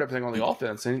much covered everything on the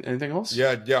offense. Anything else?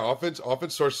 Yeah.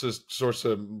 Offense sorts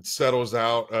of settles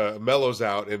out, mellows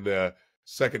out in the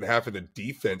second half, and the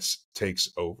defense takes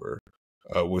over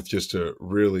with just a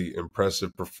really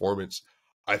impressive performance.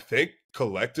 I think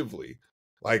collectively,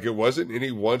 like, it wasn't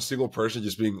any one single person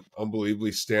just being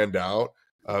unbelievably stand out.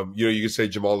 You could say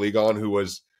Jamal Ligon, who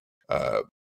was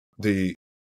it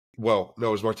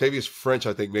was Martavius French.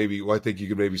 I think I think you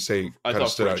could maybe say kind of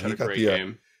stood out. He got the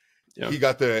game. Yeah. He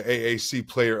got the AAC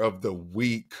Player of the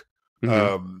Week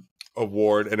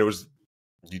award, and it was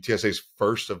UTSA's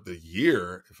first of the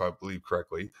year, if I believe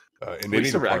correctly. We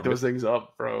used to rack those things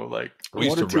up, bro. Like, we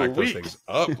used to rack those things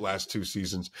up last 3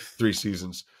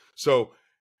 seasons. So,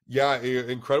 yeah,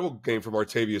 incredible game from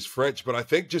Martavius French. But I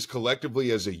think just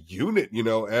collectively as a unit,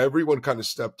 everyone kind of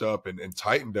stepped up and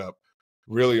tightened up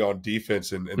really on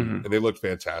defense, and they looked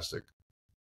fantastic.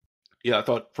 Yeah, I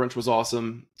thought French was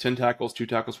awesome. 10 tackles, 2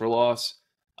 tackles for loss.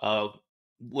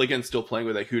 Ligon still playing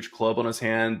with a huge club on his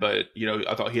hand, but,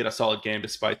 I thought he had a solid game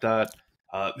despite that.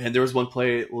 And there was one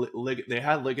play, they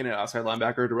had Ligon at outside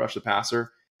linebacker to rush the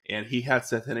passer, and he had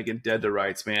Seth Hennigan dead to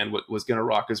rights, man, was going to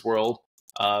rock his world.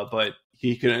 But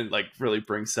he couldn't, really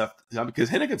bring Seth,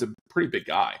 because Hennigan's a pretty big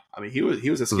guy. I mean, he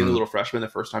was a skinny little freshman the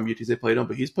first time UTSA played him,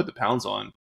 but he's put the pounds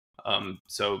on.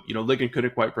 So, Ligon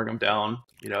couldn't quite bring him down.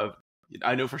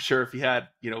 I know for sure if he had,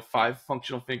 5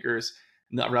 functional fingers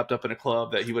not wrapped up in a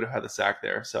club, that he would have had the sack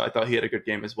there. So I thought he had a good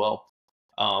game as well.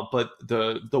 But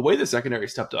the way the secondary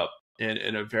stepped up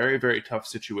in a very, very tough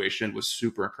situation was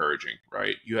super encouraging,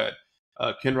 right? You had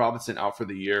Ken Robinson out for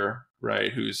the year,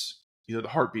 right? Who's, the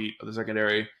heartbeat of the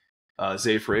secondary.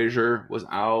 Zay Frazier was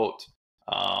out.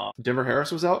 Denver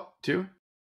Harris was out too,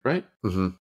 right? Mm-hmm.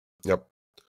 Yep.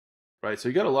 Right. So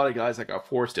you got a lot of guys that got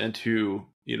forced into,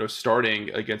 starting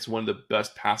against one of the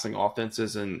best passing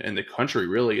offenses in the country,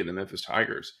 really, in the Memphis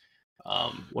Tigers.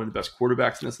 One of the best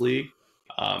quarterbacks in this league.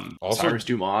 Cyrus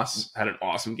Dumas had an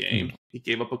awesome game. He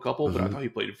gave up a couple, but I thought he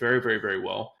played very, very, very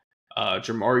well.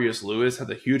 Jamarius Lewis had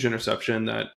the huge interception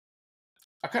that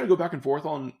I kind of go back and forth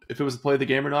on if it was the play of the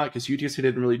game or not, because UTSA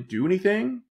didn't really do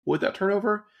anything with that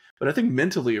turnover. But I think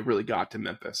mentally it really got to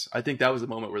Memphis. I think that was the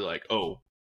moment where like, oh,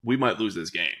 we might lose this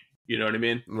game. You know what I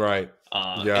mean? Right.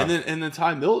 Yeah. And then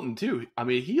Ty Milton too. I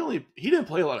mean, he didn't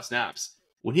play a lot of snaps.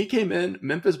 When he came in,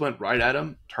 Memphis went right at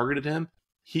him, targeted him.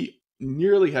 He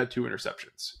nearly had 2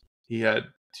 interceptions. He had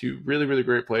 2 really, really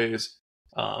great plays.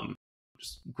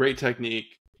 Just great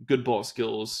technique, good ball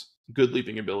skills, good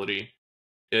leaping ability.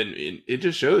 And it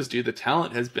just shows, dude, the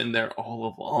talent has been there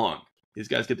all along. These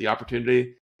guys get the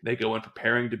opportunity. They go in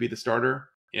preparing to be the starter,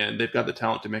 and they've got the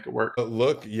talent to make it work.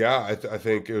 Look, yeah, I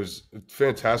think it was a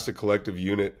fantastic collective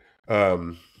unit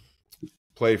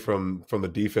play from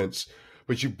the defense.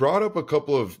 But you brought up a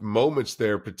couple of moments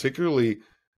there, particularly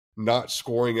not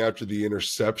scoring after the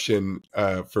interception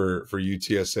for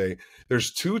UTSA.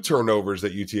 There's 2 turnovers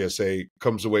that UTSA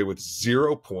comes away with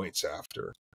 0 points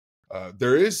after.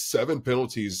 There is 7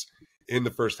 penalties in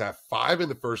the first half, 5 in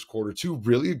the first quarter, 2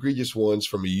 really egregious ones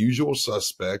from a usual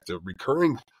suspect, a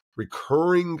recurring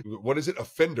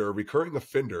offender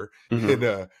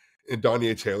in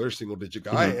Danye Taylor, single digit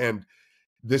guy. And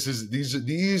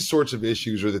these sorts of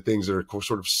issues are the things that are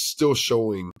sort of still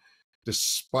showing,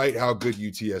 despite how good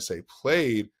UTSA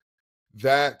played.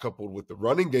 That coupled with the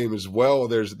running game as well,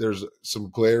 there's some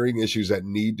glaring issues that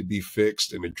need to be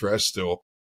fixed and addressed still.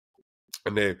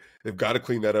 And they've got to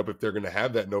clean that up if they're going to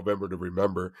have that November to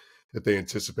remember that they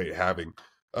anticipate having.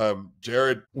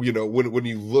 Jared, when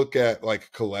you look at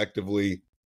like collectively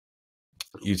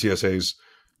UTSA's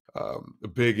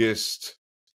biggest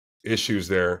issues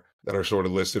there that are sort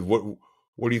of listed. What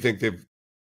do you think they've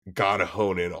got to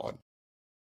hone in on?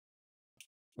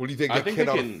 What do you think they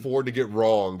cannot afford to get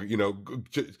wrong, you know,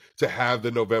 to have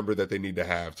the November that they need to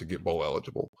have to get bowl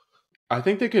eligible? I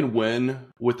think they can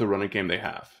win with the running game they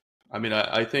have. I mean,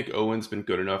 I think Owen's been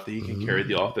good enough that he can carry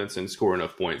the offense and score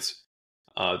enough points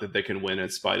that they can win in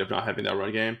spite of not having that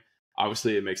run game.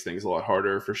 Obviously, it makes things a lot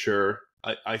harder for sure.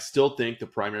 I still think the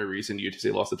primary reason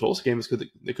UTSA lost the Tulsa game is because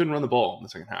they couldn't run the ball in the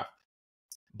second half.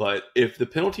 But if the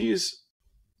penalties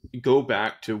go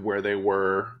back to where they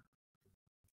were,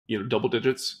 you know, double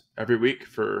digits every week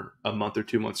for a month or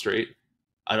 2 months straight,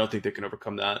 I don't think they can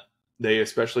overcome that. They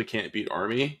especially can't beat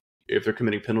Army if they're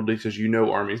committing penalties, because you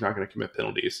know Army's not going to commit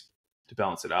penalties to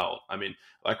balance it out. I mean,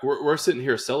 like we're sitting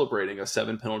here celebrating a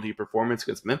 7 penalty performance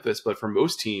against Memphis, but for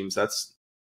most teams, that's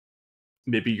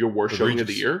maybe your worst showing of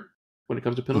the year when it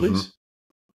comes to penalties.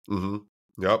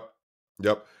 Yep.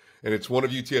 And it's one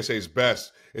of UTSA's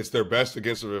best. It's their best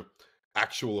against an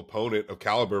actual opponent of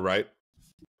caliber, right?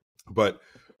 But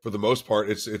for the most part,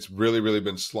 it's really, really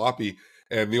been sloppy.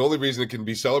 And the only reason it can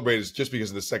be celebrated is just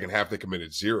because in the second half they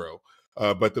committed 0.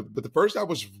 But the first half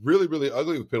was really, really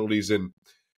ugly with penalties. And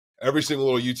every single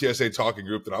little UTSA talking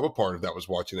group that I'm a part of that was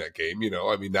watching that game, you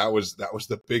know, I mean, that was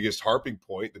the biggest harping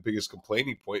point, the biggest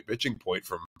complaining point, bitching point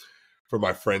from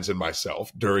my friends and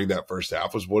myself during that first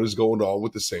half was what is going on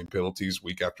with the same penalties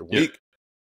week after week.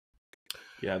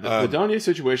 Yeah, the Danye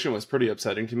situation was pretty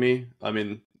upsetting to me. I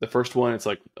mean, the first one, it's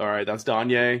like, all right, that's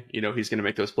Danye. You know, he's going to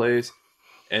make those plays.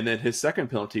 And then his second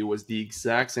penalty was the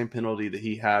exact same penalty that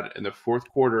he had in the fourth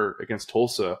quarter against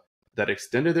Tulsa that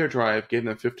extended their drive, gave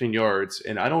them 15 yards.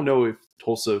 And I don't know if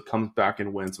Tulsa comes back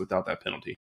and wins without that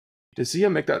penalty. To see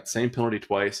him make that same penalty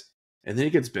twice, and then he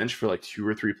gets benched for like 2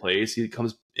 or 3 plays, he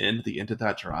comes in at the end of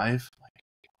that drive.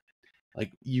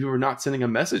 Like you are not sending a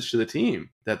message to the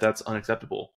team that that's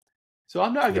unacceptable. So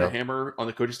I'm not going to hammer on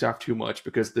the coaching staff too much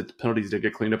because the penalties did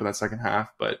get cleaned up in that second half.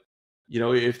 But, you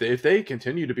know, if they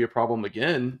continue to be a problem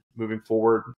again moving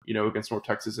forward, you know, against North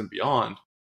Texas and beyond,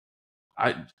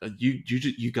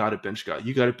 you got to bench guys.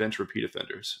 You got to bench repeat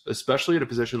offenders, especially at a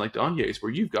position like Danye's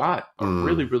where you've got a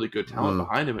really, really good talent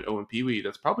behind him at Owen Pee-wee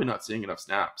that's probably not seeing enough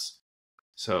snaps.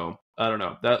 So I don't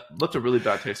know. That left a really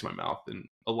bad taste in my mouth. And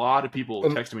a lot of people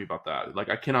texted me about that. Like,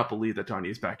 I cannot believe that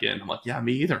Danye's back in. I'm like, yeah,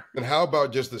 me either. And how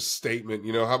about just the statement,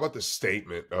 you know, how about the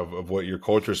statement of what your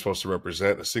culture is supposed to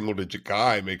represent? A single digit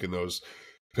guy making those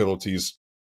penalties.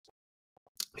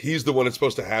 He's the one that's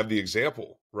supposed to have the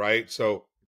example, right? So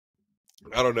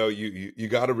I don't know. You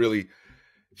got to really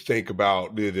think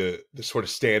about the sort of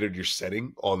standard you're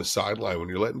setting on the sideline when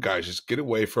you're letting guys just get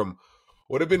away from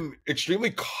what have been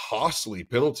extremely costly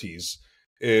penalties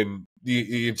in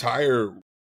the entire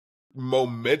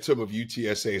momentum of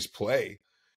UTSA's play.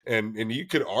 And you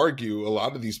could argue a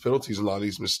lot of these penalties and a lot of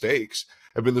these mistakes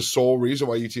have been the sole reason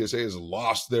why UTSA has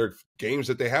lost their games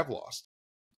that they have lost.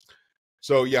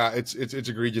 So yeah, it's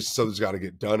egregious. Something's got to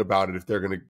get done about it if they're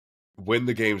going to win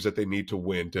the games that they need to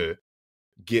win to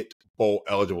get bowl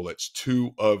eligible. That's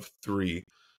 2 of 3,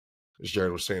 as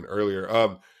Jared was saying earlier.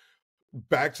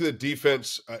 Back to the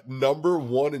defense, number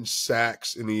 1 in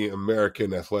sacks in the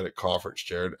American Athletic Conference,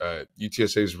 Jared.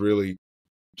 UTSA has really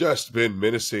just been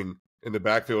menacing in the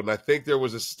backfield. And I think there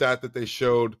was a stat that they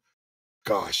showed,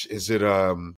 gosh, is it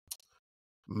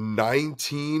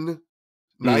 19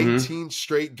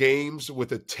 straight games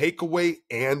with a takeaway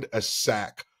and a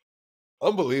sack.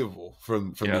 Unbelievable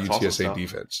from the UTSA awesome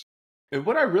defense. And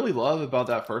what I really love about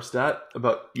that first stat,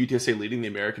 about UTSA leading the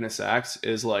American in sacks,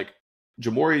 is like,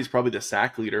 Jamori is probably the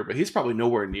sack leader, but he's probably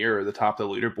nowhere near the top of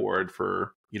the leaderboard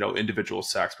for, you know, individual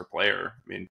sacks per player. I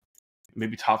mean,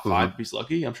 maybe top 5 if he's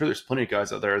lucky. I'm sure there's plenty of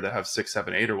guys out there that have 6,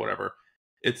 7, 8 or whatever.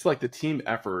 It's like the team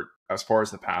effort as far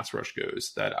as the pass rush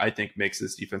goes that I think makes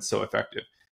this defense so effective.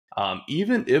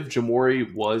 Even if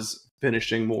Jamori was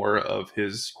finishing more of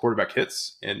his quarterback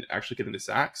hits and actually getting the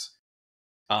sacks,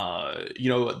 you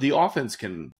know, the offense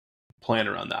can plan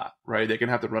around that, right? They can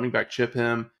have the running back chip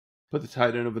him, put the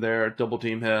tight end over there, double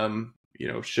team him, you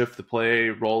know, shift the play,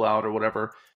 roll out or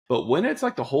whatever. But when it's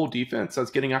like the whole defense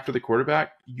that's getting after the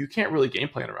quarterback, you can't really game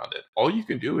plan around it. All you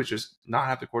can do is just not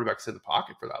have the quarterback sit in the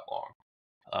pocket for that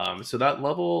long. So that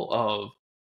level of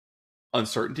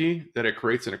uncertainty that it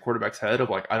creates in a quarterback's head of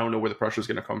like, I don't know where the pressure is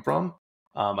going to come from,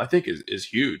 I think is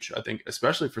huge. I think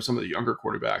especially for some of the younger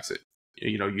quarterbacks that,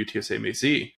 you know, UTSA may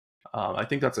see, I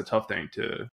think that's a tough thing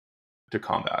to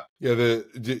combat. Yeah,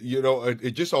 you know,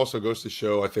 it just also goes to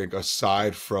show, I think,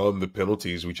 aside from the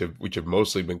penalties, which have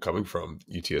mostly been coming from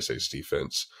UTSA's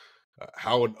defense,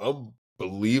 how an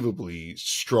unbelievably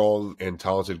strong and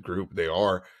talented group they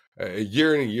are, a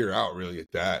year in and year out, really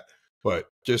at that. But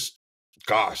just,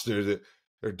 gosh, they're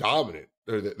dominant.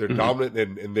 They're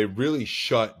dominant, and they really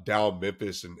shut down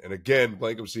Memphis. And again,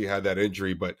 Blankenship had that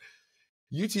injury, but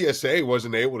UTSA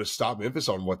wasn't able to stop Memphis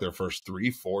on their first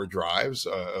 3-4 drives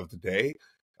of the day.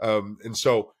 And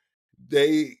so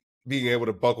they being able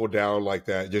to buckle down like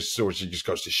that just goes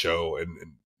to show, and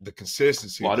the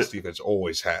consistency that this defense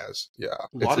always has. Yeah.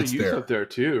 A lot of youth up there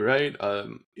too, right?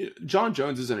 John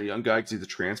Jones isn't a young guy because he's a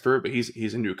transfer, but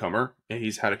he's a newcomer, and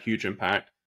he's had a huge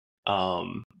impact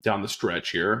down the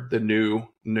stretch here. The new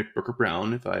Nick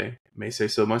Booker-Brown, if I may say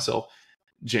so myself,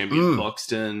 Jamie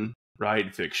Buxton,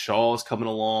 right? Vic Shaw's coming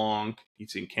along.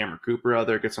 You've seen Cameron Cooper out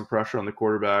there get some pressure on the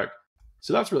quarterback.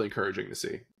 So that's really encouraging to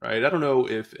see, right? I don't know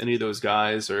if any of those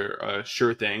guys are a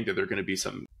sure thing that they're going to be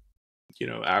some,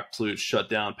 absolute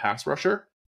shutdown pass rusher,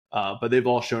 but they've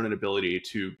all shown an ability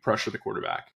to pressure the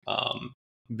quarterback.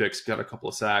 Vic's got a couple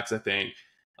of sacks, I think.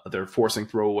 They're forcing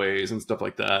throwaways and stuff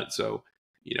like that. So,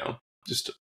 just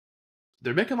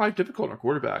they're making life difficult on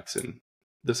quarterbacks, and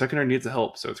the secondary needs the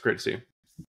help. So it's great to see.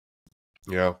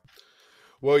 Yeah.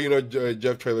 Well,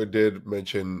 Jeff Traylor did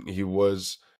mention he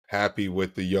was happy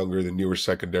with the newer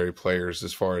secondary players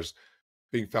as far as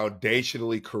being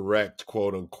foundationally correct,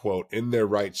 quote unquote, in their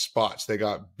right spots. They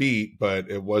got beat, but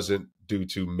it wasn't due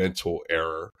to mental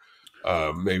error.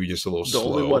 Maybe just a little slow. The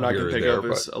only one I can think of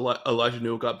is Elijah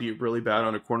Newell got beat really bad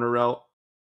on a corner route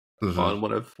on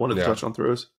one of the touchdown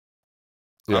throws.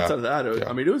 Yeah. Outside of that,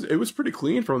 it was pretty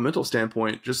clean from a mental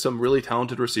standpoint. Just some really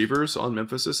talented receivers on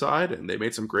Memphis' side, and they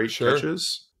made some great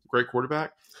catches. Great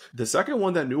quarterback. The second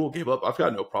one that Newell gave up, I've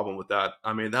got no problem with that.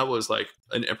 I mean, that was like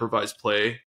an improvised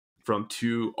play from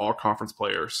 2 all-conference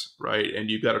players, right? And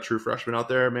you got a true freshman out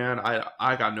there, man.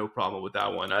 I got no problem with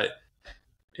that one.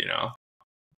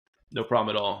 No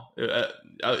problem at all.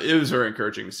 It was very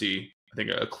encouraging to see, I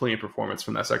think, a clean performance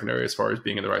from that secondary as far as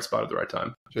being in the right spot at the right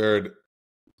time. Jared,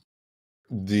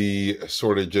 the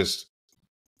sort of just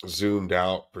zoomed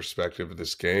out perspective of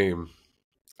this game,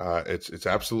 it's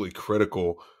absolutely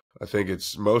critical. I think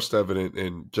it's most evident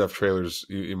in Jeff Traylor's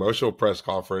emotional press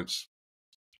conference.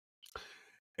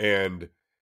 And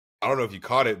I don't know if you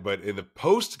caught it, but in the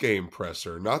post-game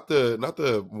presser, not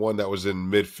the one that was in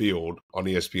midfield on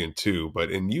ESPN2,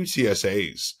 but in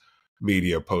UTSA's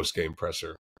media post-game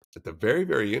presser, at the very,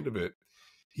 very end of it,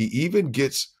 he even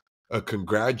gets a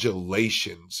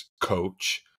congratulations,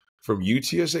 coach, from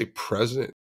UTSA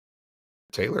president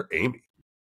Taylor Amy.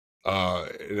 I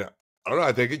don't know.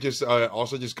 I think it just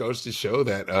also just goes to show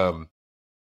that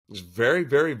it's very,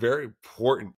 very, very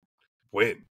important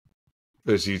win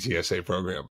for this UTSA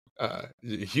program.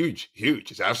 Huge.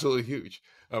 It's absolutely huge.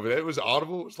 But it was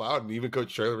audible, it was loud, and even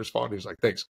Coach Traylor responded. He was like,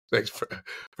 "Thanks,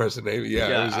 President Amy."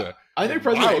 Yeah, it was I think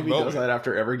President Amy does that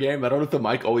after every game. I don't know if the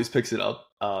mic always picks it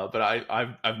up, but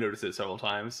I've noticed it several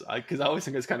times because I always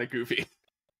think it's kind of goofy.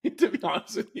 To be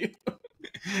honest with you.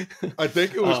 I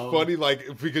think it was funny,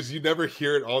 because you never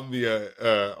hear it on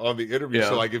the interview. Yeah.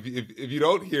 So, if you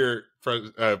don't hear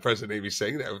President Amy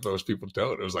saying that, most people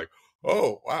don't. It was like,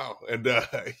 oh wow, and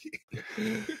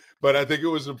but I think it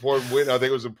was an important win. I think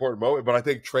it was an important moment. But I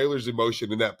think Traylor's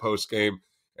emotion in that post game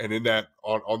and in that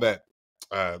on that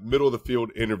middle of the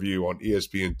field interview on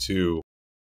ESPN2,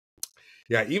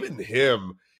 yeah, even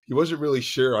him, he wasn't really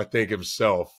sure. I think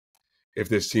himself, if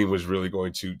this team was really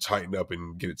going to tighten up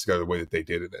and get it together the way that they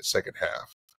did in that second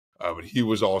half. But he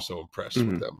was also impressed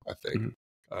with them, I think.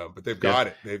 But they've got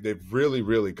it. They've really,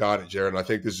 really got it, Jared. And I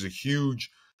think this is a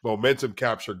huge momentum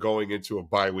capture going into a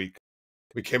bye week.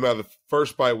 We came out of the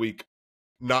first bye week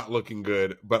not looking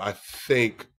good, but I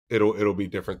think it'll be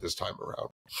different this time around.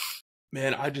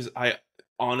 Man, I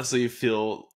honestly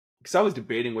feel, because I was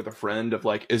debating with a friend of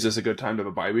is this a good time to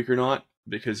have a bye week or not?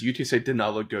 Because UTSA did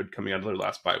not look good coming out of their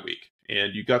last bye week.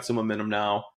 And you got some momentum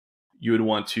now. You would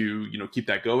want to, keep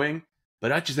that going.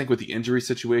 But I just think with the injury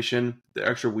situation, the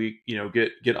extra week,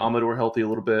 get Amador healthy a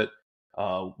little bit.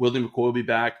 Willie McCoy will be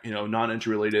back,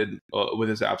 non-injury related with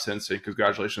his absence. And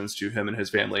congratulations to him and his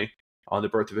family on the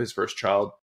birth of his first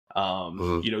child.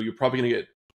 You're probably going to get,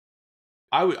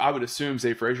 I would assume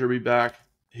Zay Frazier will be back.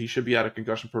 He should be out of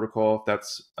concussion protocol.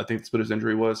 I think that's what his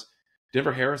injury was.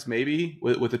 Denver Harris, maybe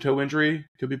with a toe injury,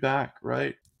 could be back,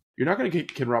 right? You're not going to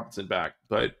get Ken Robinson back,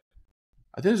 but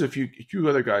I think there's a few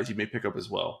other guys you may pick up as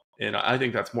well. And I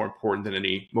think that's more important than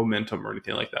any momentum or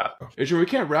anything like that. Adrian, we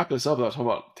can't wrap this up without talking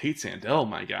about Tate Sandell,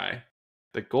 my guy.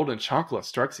 The golden chocolate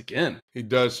strikes again. He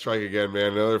does strike again,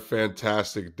 man. Another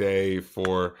fantastic day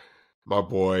for my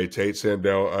boy, Tate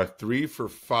Sandell. 3 for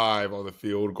 5 on the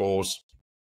field goals.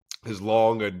 His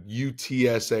long a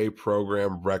UTSA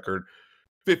program record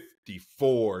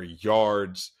 54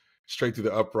 yards straight through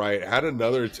the upright. Had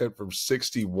another attempt from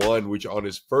 61, which on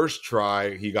his first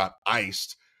try, he got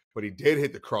iced, but he did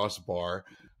hit the crossbar.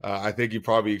 I think he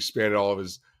probably expanded all of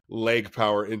his leg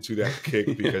power into that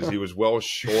kick because he was well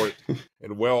short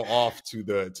and well off to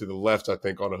the left, I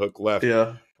think, on a hook left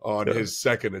on his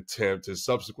second attempt, his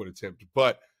subsequent attempt.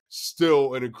 But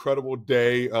still an incredible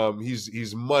day.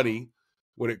 He's money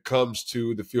when it comes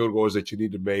to the field goals that you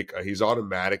need to make. He's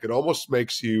automatic. It almost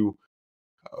makes you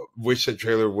wish that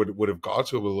Traylor would have gone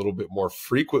to him a little bit more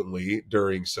frequently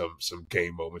during some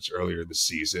game moments earlier in the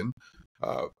season.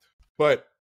 But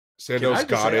Sandel's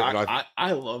got it.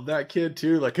 I love that kid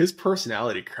too. Like, his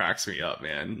personality cracks me up,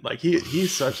 man. Like,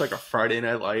 he's such like a Friday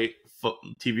Night Light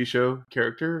TV show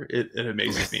character. It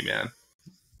amazes me, man.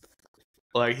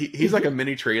 Like, he's like a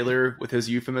mini Trailer with his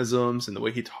euphemisms and the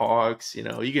way he talks. You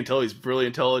know, you can tell he's really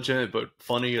intelligent but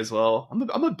funny as well.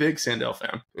 I'm a big Sandel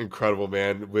fan. Incredible,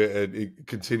 man. It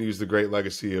continues the great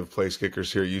legacy of place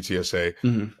kickers here at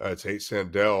UTSA. Tate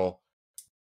Sandel,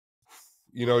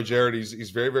 you know, Jared,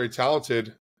 he's very, very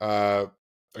talented. A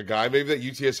guy maybe that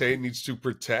UTSA needs to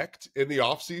protect in the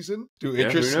offseason. Do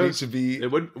interest need to be...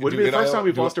 It would be the first time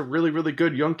we've lost a really, really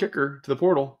good young kicker to the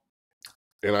portal.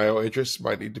 NIL interests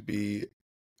might need to be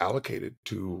allocated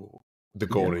to the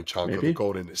Golden Chonko, the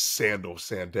Golden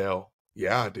Sandel.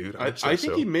 Yeah, dude. I think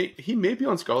so. he may be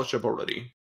on scholarship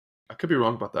already. I could be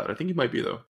wrong about that. I think he might be,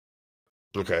 though.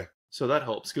 Okay. So that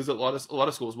helps, because a lot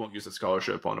of schools won't use a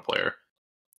scholarship on a player.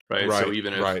 Right. So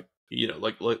even if, you know,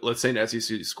 like let's say an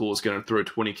SEC school is going to throw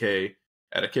 $20K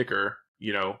at a kicker,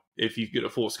 you know, if you get a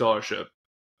full scholarship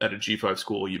at a G5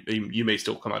 school, you may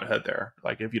still come out ahead there.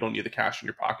 Like, if you don't need the cash in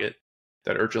your pocket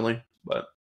that urgently, but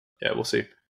yeah, we'll see.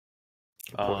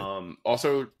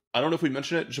 Also, I don't know if we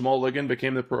mentioned it, Jamal Ligon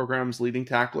became the program's leading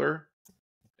tackler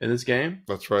in this game.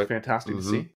 That's right. Fantastic to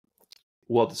see.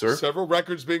 Well deserved. Several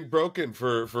records being broken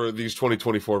for these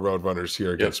 2024 Roadrunners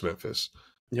here against Memphis.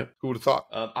 Yep. Who would have thought?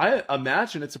 I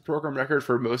imagine it's a program record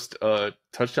for most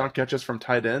touchdown catches from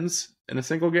tight ends in a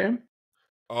single game.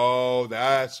 Oh,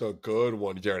 that's a good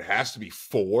one, Jared. It has to be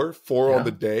four on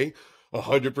the day.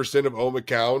 100% of Owen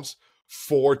McCown's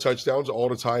 4 touchdowns, all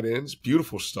to tight ends.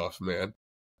 Beautiful stuff, man.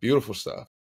 Beautiful stuff.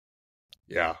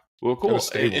 Yeah. Well, cool.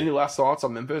 Any last thoughts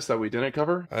on Memphis that we didn't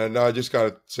cover? No, I just got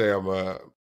to say I'm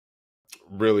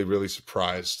really, really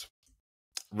surprised.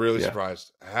 Really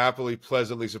surprised. Happily,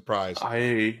 pleasantly surprised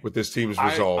with this team's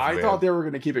resolve. I thought they were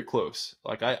going to keep it close.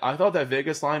 Like, I thought that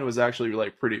Vegas line was actually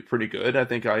like pretty good. I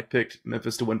think I picked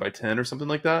Memphis to win by 10 or something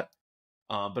like that.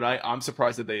 But I'm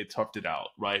surprised that they toughed it out,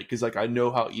 right? Because like, I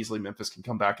know how easily Memphis can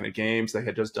come back into games. They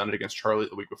had just done it against Charlie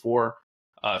the week before.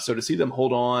 So to see them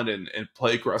hold on and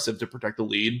play aggressive to protect the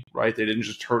lead, right? They didn't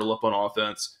just turtle up on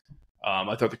offense.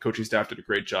 I thought the coaching staff did a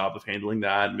great job of handling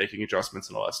that and making adjustments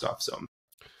and all that stuff. So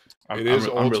it is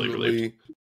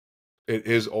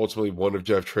ultimately one of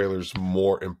Jeff Traylor's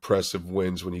more impressive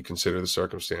wins when you consider the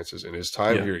circumstances in his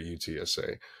time here at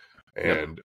UTSA.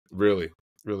 And really,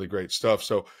 really great stuff.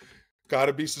 So got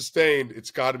to be sustained.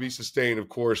 It's got to be sustained. Of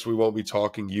course, we won't be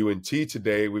talking UNT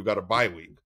today. We've got a bye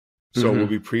week. So we'll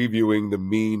be previewing the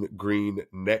Mean Green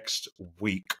next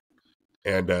week.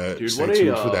 And stay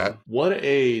tuned for that. What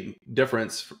a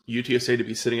difference for UTSA to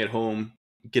be sitting at home,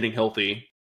 getting healthy.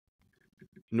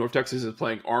 North Texas is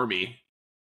playing Army,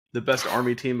 the best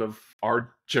Army team of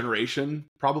our generation,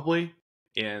 probably.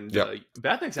 And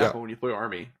bad things happen when you play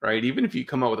Army, right? Even if you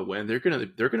come out with a win, they're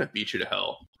gonna beat you to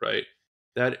hell, right?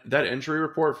 That injury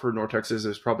report for North Texas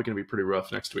is probably gonna be pretty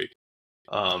rough next week.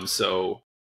 So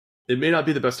it may not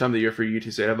be the best time of the year for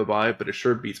UTSA to have a bye, but it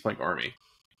sure beats playing Army.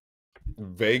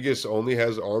 Vegas only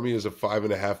has Army as a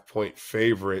 5.5-point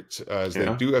favorite, as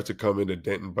they do have to come into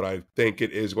Denton, but I think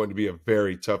it is going to be a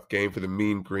very tough game for the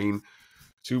Mean Green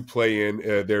to play in.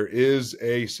 There is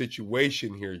a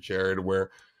situation here, Jared,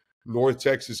 where North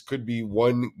Texas could be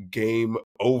one game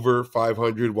over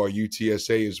 500 while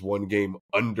UTSA is one game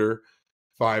under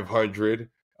 500.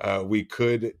 We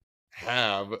could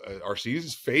have our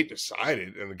season's fate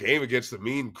decided in a game against the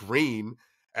Mean Green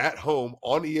at home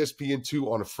on ESPN2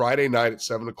 on a Friday night at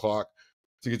 7 o'clock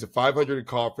to get to 500 in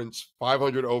conference,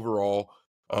 500 overall,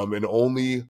 and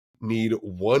only need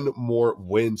one more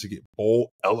win to get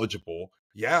bowl eligible.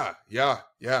 Yeah.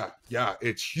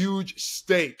 It's huge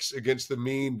stakes against the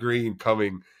Mean Green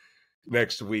coming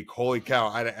next week. Holy cow.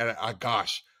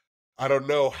 I don't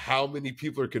know how many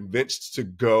people are convinced to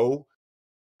go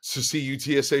to see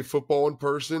UTSA football in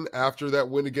person after that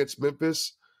win against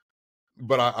Memphis.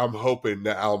 But I'm hoping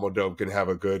that Alamodome can have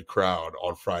a good crowd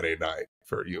on Friday night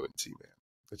for UNT, man.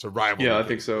 It's a rivalry. Yeah, I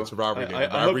think so. It's a rivalry game.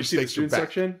 I hope you see the student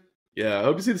section. Yeah, I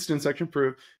hope to see the student section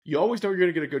improve. You always know you're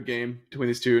going to get a good game between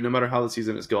these two, no matter how the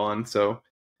season is gone. So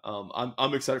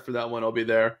I'm excited for that one. I'll be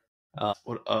there.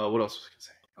 What else was I going to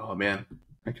say? Oh, man.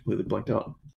 I completely blanked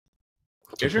out.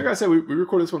 Yeah, sure, like I said, we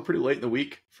recorded this one pretty late in the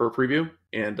week for a preview,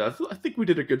 and I think we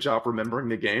did a good job remembering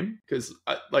the game because,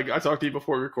 I talked to you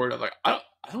before we recorded. I was like, I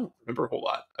don't remember a whole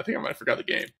lot. I think I might have forgot the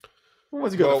game. Well,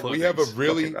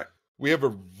 we have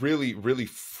a really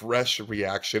fresh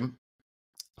reaction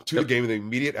to the game in the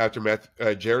immediate aftermath.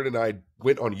 Jared and I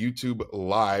went on YouTube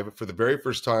live for the very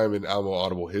first time in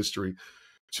Alamodome history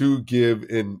to give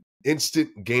an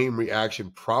instant game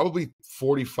reaction, probably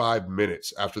 45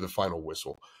 minutes after the final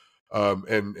whistle.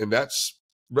 And that's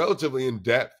relatively in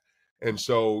depth. And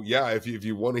so, yeah, if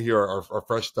you want to hear our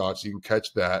fresh thoughts, you can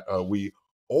catch that. We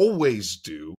always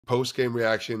do post-game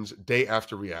reactions, day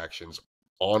after reactions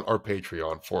on our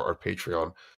Patreon for our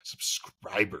Patreon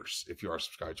subscribers. If you are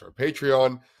subscribed to our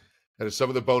Patreon, that is some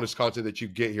of the bonus content that you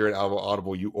get here at Alamo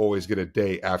Audible. You always get a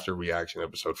day after reaction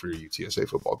episode for your UTSA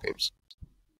football games.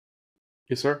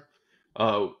 Yes, sir.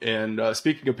 And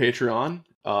speaking of Patreon,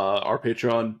 our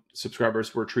Patreon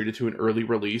subscribers were treated to an early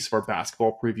release of our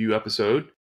basketball preview episode.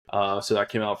 So that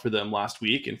came out for them last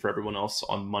week, and for everyone else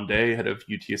on Monday ahead of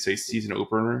UTSA's season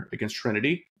opener against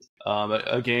Trinity.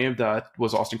 A game that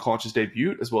was Austin Collins's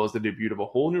debut, as well as the debut of a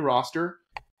whole new roster.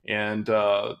 And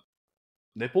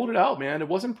they pulled it out, man. It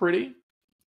wasn't pretty.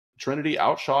 Trinity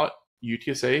outshot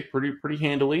UTSA pretty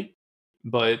handily,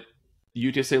 but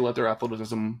UTSA let their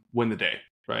athleticism win the day,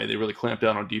 right? They really clamped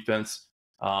down on defense.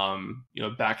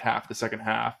 Back half, the second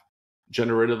half,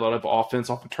 generated a lot of offense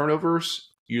off of turnovers,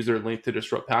 used their length to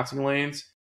disrupt passing lanes.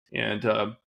 And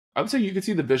I would say you can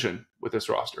see the vision with this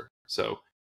roster. So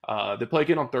they play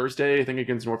again on Thursday, I think,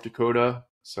 against North Dakota.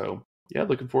 So, yeah,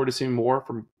 looking forward to seeing more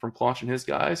from Klosh and his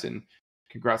guys. And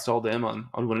congrats to all them on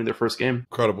winning their first game.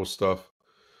 Incredible stuff.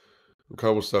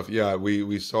 Yeah,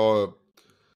 we saw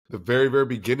the very, very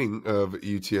beginning of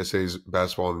UTSA's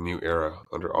basketball in the new era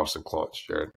under Austin Klosh,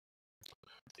 Jared.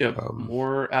 Yeah,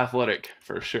 more athletic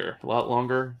for sure. A lot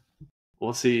longer.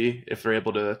 We'll see if they're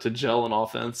able to gel in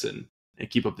offense and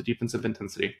keep up the defensive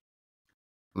intensity.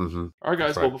 Mm-hmm. All right,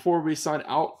 guys. Well, before we sign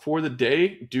out for the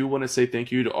day, do want to say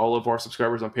thank you to all of our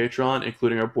subscribers on Patreon,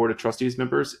 including our Board of Trustees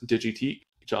members, DigiTeek,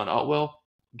 John Otwell,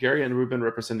 Gary and Ruben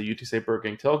represent the UTSA Bird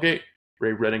Gang Tailgate,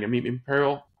 Ray Redding and Meet Me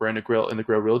Apparel, Brandon Grail and the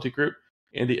Grail Realty Group,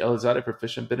 Andy Elizada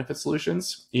Proficient Benefit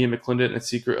Solutions, Ian McClendon and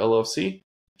Secret LLC,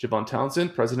 Javon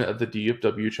Townsend, President of the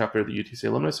DFW Chapter of the UTSA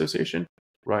Alumni Association,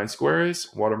 Ryan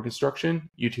Squares, Waterman Construction,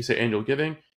 UTSA Annual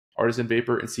Giving, Artisan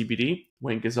Vapor and CBD,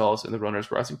 Wayne Gonzalez and the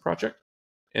Runners Rising Project,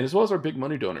 and as well as our big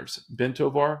money donors, Ben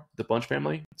Tovar, the Bunch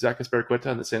Family, Zach Esperqueta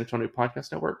and the San Antonio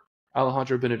Podcast Network,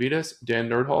 Alejandro Benavides, Dan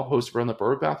Nerdhall, host of Around the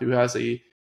Bird Bath, who has a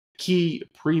key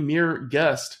premier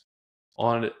guest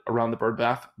on Around the Bird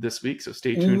Bath this week, so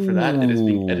stay tuned for that. It is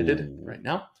being edited right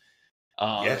now.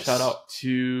 Yes. Shout out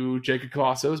to Jacob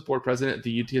Cossos, board president at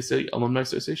the UTSA Alumni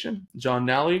Association, John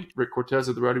Nally, Rick Cortez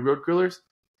of the Rowdy Road Grillers,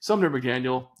 Sumner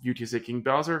McDaniel, UTSA King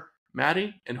Bowser,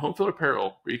 Maddie, and Home Field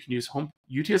Apparel, where you can use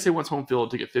UTSA Wants Home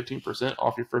Field to get 15%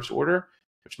 off your first order,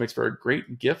 which makes for a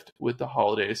great gift with the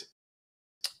holidays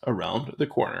around the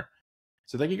corner.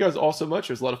 So thank you guys all so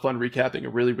much. It was a lot of fun recapping a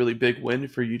really, really big win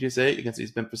for UTSA against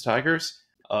these Memphis Tigers.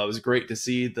 It was great to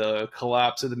see the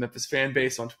collapse of the Memphis fan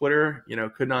base on Twitter.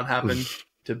 Could not happen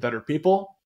to better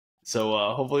people. So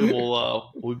hopefully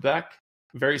we'll be back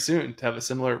very soon to have a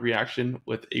similar reaction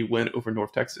with a win over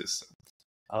North Texas.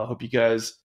 I hope you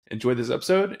guys enjoyed this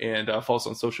episode and follow us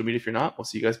on social media if you're not. We'll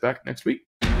see you guys back next week.